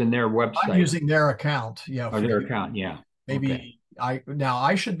their website. I'm using their account. Yeah. Their account. Yeah. Maybe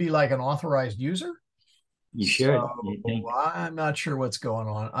I should be like an authorized user. You should. I'm not sure what's going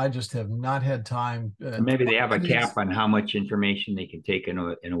on. I just have not had time. Maybe they have a cap on how much information they can take in a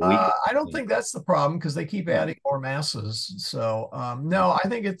week. I don't think that's the problem because they keep adding more masses. So no, I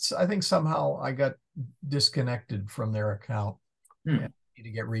think somehow I got disconnected from their account. And need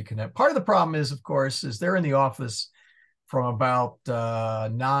to get reconnected. Part of the problem is, of course, is they're in the office from about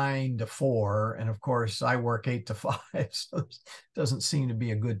 9 to 4. And of course, I work 8 to 5. So it doesn't seem to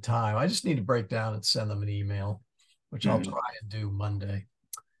be a good time. I just need to break down and send them an email, which I'll try and do Monday.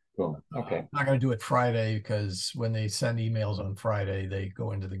 Cool. Okay. I'm not going to do it Friday because when they send emails on Friday, they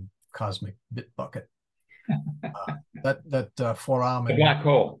go into the cosmic bit bucket. That forum. The black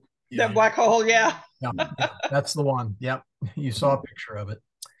hole. Yeah. That black hole, yeah. Yeah, that's the one. Yep. You saw a picture of it.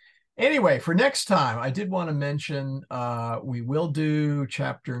 Anyway, for next time, I did want to mention we will do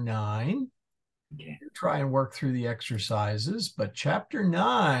chapter 9. Okay. Try and work through the exercises, but chapter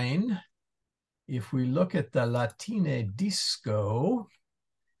 9, if we look at the Latine disco,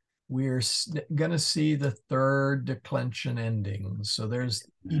 we're going to see the third declension ending. So there's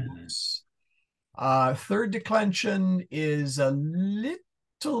ebus. Third declension is a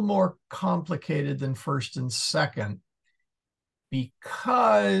little more complicated than first and second,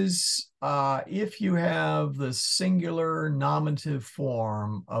 because if you have the singular nominative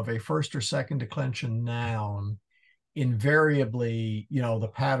form of a first or second declension noun, invariably,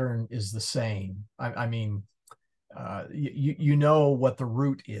 the pattern is the same. I mean, you know what the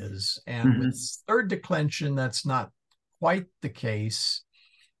root is. And with third declension, that's not quite the case,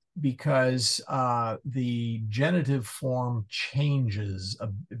 because the genitive form changes a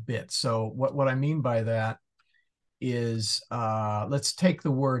bit. So what I mean by that is, let's take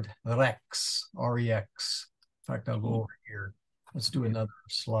the word rex, R-E-X. In fact, I'll go over here. Let's do another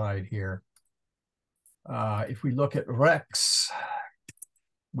slide here. If we look at rex,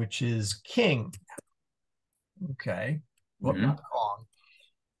 which is king. Okay. Well, not Kong.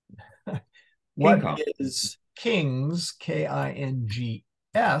 What is kings, K-I-N-G-S,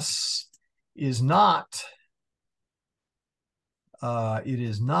 is not, it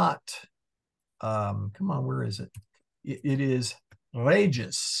is not come on, where is it? It is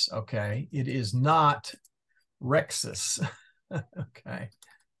regis, okay? It is not rexus. Okay,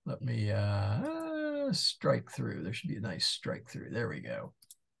 let me strike through. There should be a nice strike through. There we go.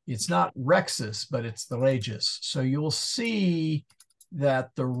 It's not rexus, but it's the regis. So you'll see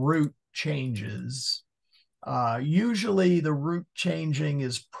that the root changes. Usually the root changing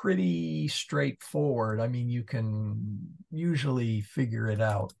is pretty straightforward. I mean, you can usually figure it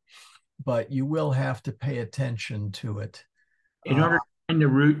out, but you will have to pay attention to it. In order to find the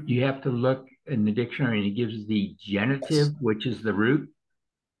root, you have to look in the dictionary and it gives the genitive, which is the root.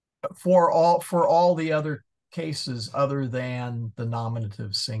 For all the other cases other than the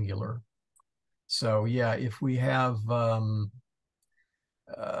nominative singular. So yeah, if we have,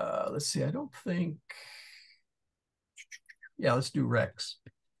 let's see, I don't think, yeah, let's do rex.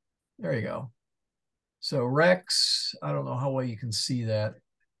 There you go. So rex, I don't know how well you can see that,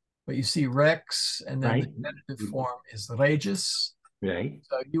 but you see rex, and then the genitive form is regis. Right.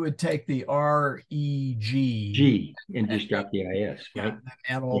 So you would take the R-E-G. G and just drop the I-S, right?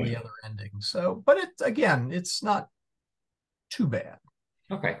 And all the other endings. So, but it's not too bad.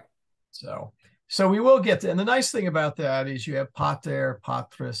 Okay. So we will get to, and the nice thing about that is you have pater,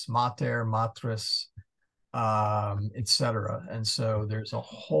 patris, mater, matris, etc. And so there's a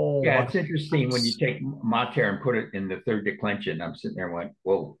whole Yeah, it's interesting when you take mater and put it in the third declension. I'm sitting there and went,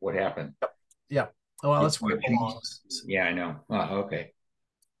 whoa, what happened? Yeah. Well, let's move along. Yeah, I know. Okay.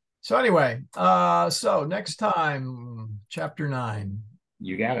 So anyway, so next time, chapter 9.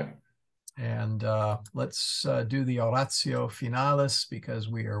 You got it. And let's do the oratio finalis because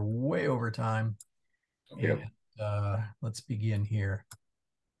we are way over time. Yep. And let's begin here.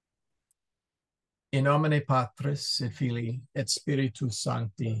 In nomine Patris et Filii et Spiritus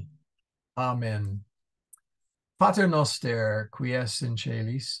Sancti. Amen. Pater noster, qui es in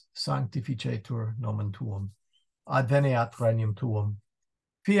celis, sanctificetur nomen tuum. Adveniat regnum tuum.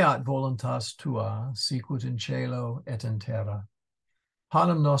 Fiat voluntas tua, sicut in cielo et in terra.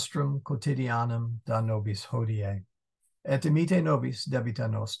 Panem nostrum quotidianum da nobis hodie. Et dimite nobis debita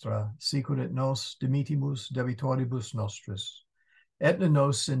nostra, sicut et nos dimitimus debitoribus nostris. Et ne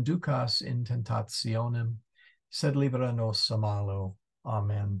nos inducas in tentationem, sed libera nos a malo.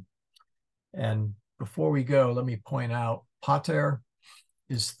 Amen. And before we go, let me point out, pater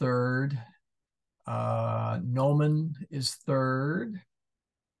is third. Nomen is third.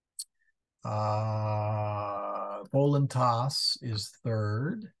 Voluntas is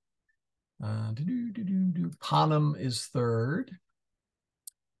third. Panem is third.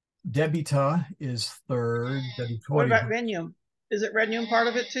 Debita is third. What about regnum? Is it regnum part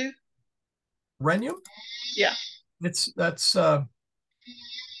of it too? Regnum? Yeah. That's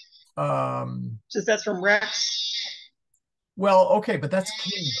Since that's from Rex. Well, okay, but that's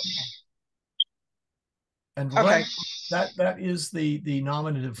kingdom. And okay. That is the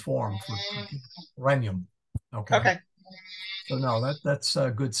nominative form for regnum. Okay. Okay. So no, that's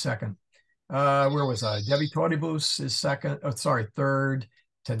a good second. Where was I? Debitoribus is second. Oh, sorry, third.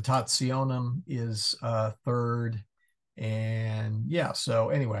 Tentationem is third. And yeah, so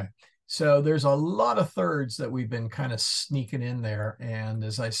anyway, so there's a lot of thirds that we've been kind of sneaking in there. And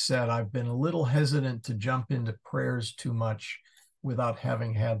as I said, I've been a little hesitant to jump into prayers too much without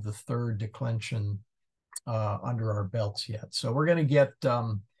having had the third declension under our belts yet. So we're going to get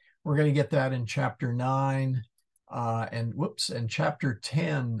that in chapter 9, and chapter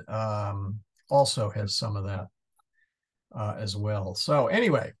 10 also has some of that as well. So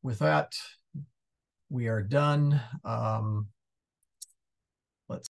anyway, with that, we are done.